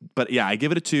 But yeah, I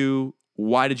give it a 2.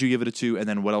 Why did you give it a 2? And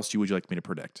then what else would you like me to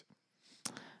predict?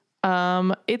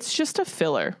 It's just a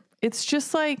filler. It's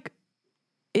just like,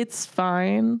 it's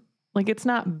fine. Like, it's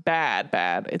not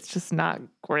bad. It's just not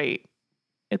great.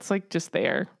 It's like just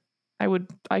there.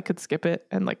 I could skip it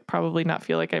and like probably not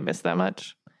feel like I missed that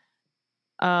much.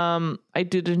 I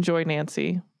did enjoy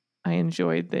Nancy. I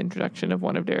enjoyed the introduction of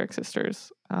one of Derek's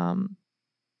sisters.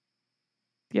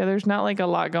 Yeah, there's not like a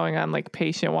lot going on like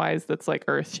patient wise that's like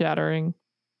earth shattering.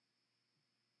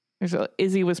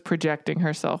 Izzy was projecting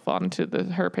herself onto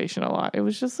her patient a lot. It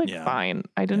was just like fine.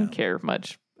 I didn't care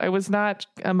much. I was not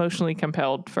emotionally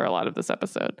compelled for a lot of this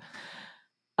episode.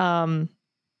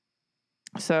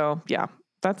 So yeah,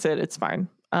 that's it. It's fine.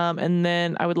 And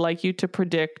then I would like you to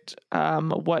predict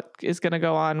what is going to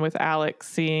go on with Alex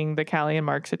seeing the Callie and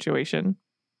Mark situation.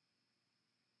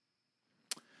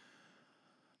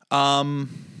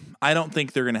 I don't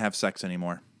think they're going to have sex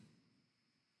anymore.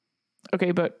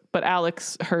 Okay, but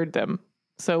Alex heard them.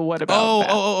 So what about that?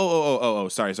 Oh,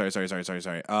 sorry.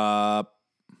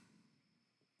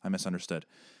 I misunderstood.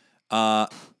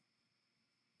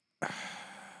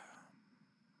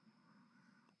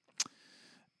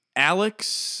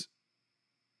 Alex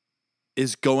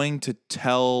is going to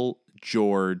tell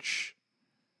George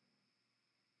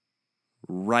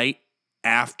right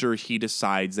after he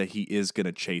decides that he is going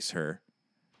to chase her,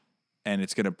 and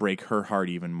it's going to break her heart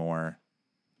even more.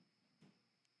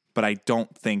 But I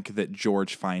don't think that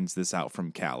George finds this out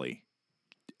from Callie.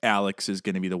 Alex is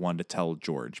going to be the one to tell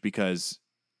George, because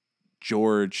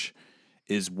George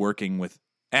is working with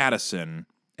Addison,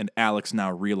 and Alex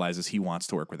now realizes he wants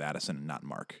to work with Addison and not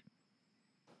Mark.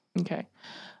 Okay.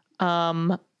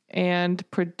 And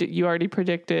you already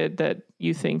predicted that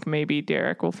you think maybe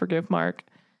Derek will forgive Mark.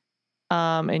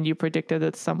 And you predicted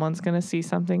that someone's going to see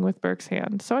something with Burke's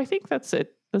hand. So I think that's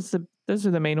it. Those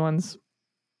are the main ones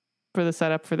for the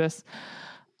setup for this.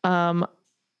 No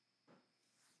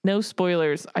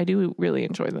spoilers. I do really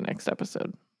enjoy the next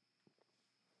episode.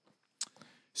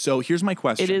 So here's my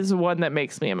question. It is one that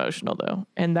makes me emotional, though,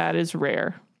 and that is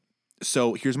rare.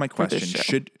 So here's my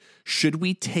question. Should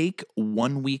we take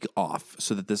 1 week off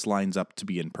so that this lines up to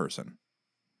be in person?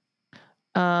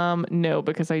 No,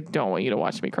 because I don't want you to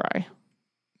watch me cry.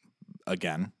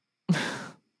 Again.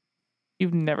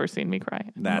 You've never seen me cry.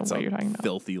 That's a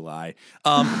filthy lie.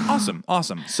 Awesome.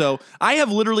 So I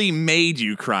have literally made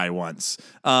you cry once.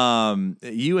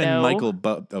 You and Michael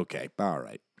both. Okay. All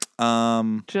right.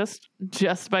 Just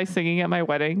by singing at my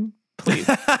wedding, please.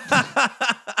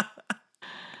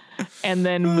 And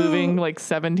then moving like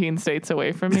 17 states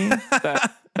away from me.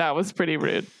 That was pretty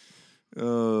rude.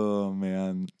 Oh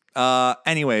man.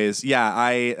 Anyways, yeah,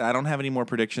 I don't have any more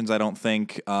predictions. I don't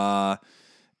think.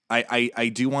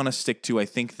 I do want to stick to. I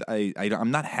think I'm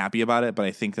not happy about it, but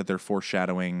I think that they're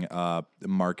foreshadowing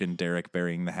Mark and Derek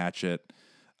burying the hatchet.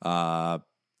 I'm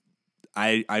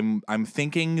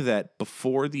thinking that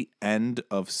before the end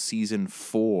of season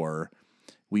 4,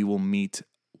 we will meet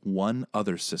one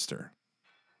other sister.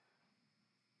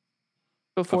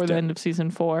 Before the end of season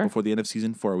 4? Before the end of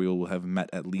season 4, we will have met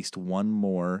at least one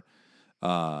more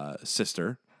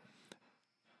sister.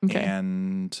 Okay.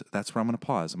 And that's where I'm going to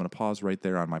pause. I'm going to pause right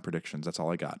there on my predictions. That's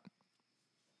all I got.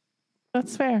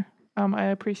 That's fair. I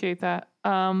appreciate that.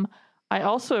 I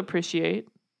also appreciate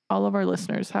all of our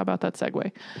listeners. How about that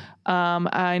segue?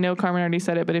 I know Carmen already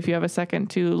said it, but if you have a second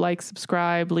to like,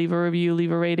 subscribe, leave a review,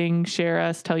 leave a rating, share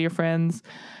us, tell your friends,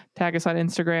 tag us on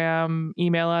Instagram,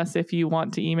 email us if you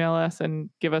want to email us and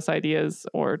give us ideas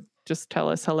or just tell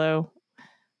us hello.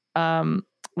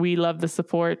 We love the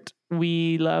support.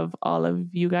 We love all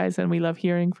of you guys and we love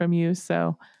hearing from you.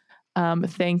 So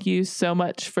thank you so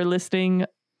much for listening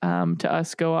to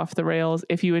us go off the rails.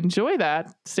 If you enjoy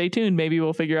that, stay tuned. Maybe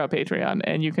we'll figure out Patreon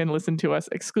and you can listen to us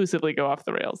exclusively go off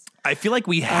the rails. I feel like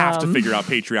we have to figure out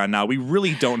Patreon now. We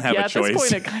really don't have a choice. At this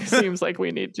point, it kind of seems like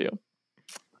we need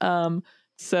to.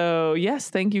 So yes,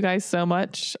 thank you guys so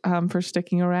much for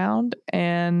sticking around.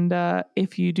 And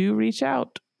if you do reach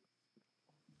out,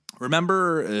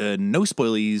 remember, no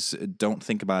spoilies. Don't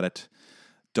think about it.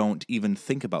 Don't even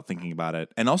think about thinking about it.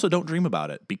 And also don't dream about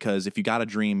it, because if you got a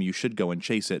dream, you should go and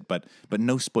chase it. But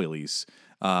no spoilies.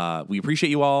 We appreciate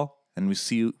you all, and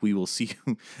we will see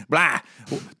you. Blah.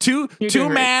 Two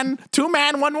man,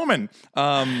 one woman.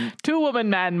 2 woman,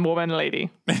 man, woman,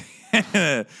 lady. All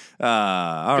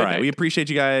right. night. We appreciate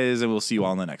you guys, and we'll see you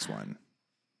all in the next one.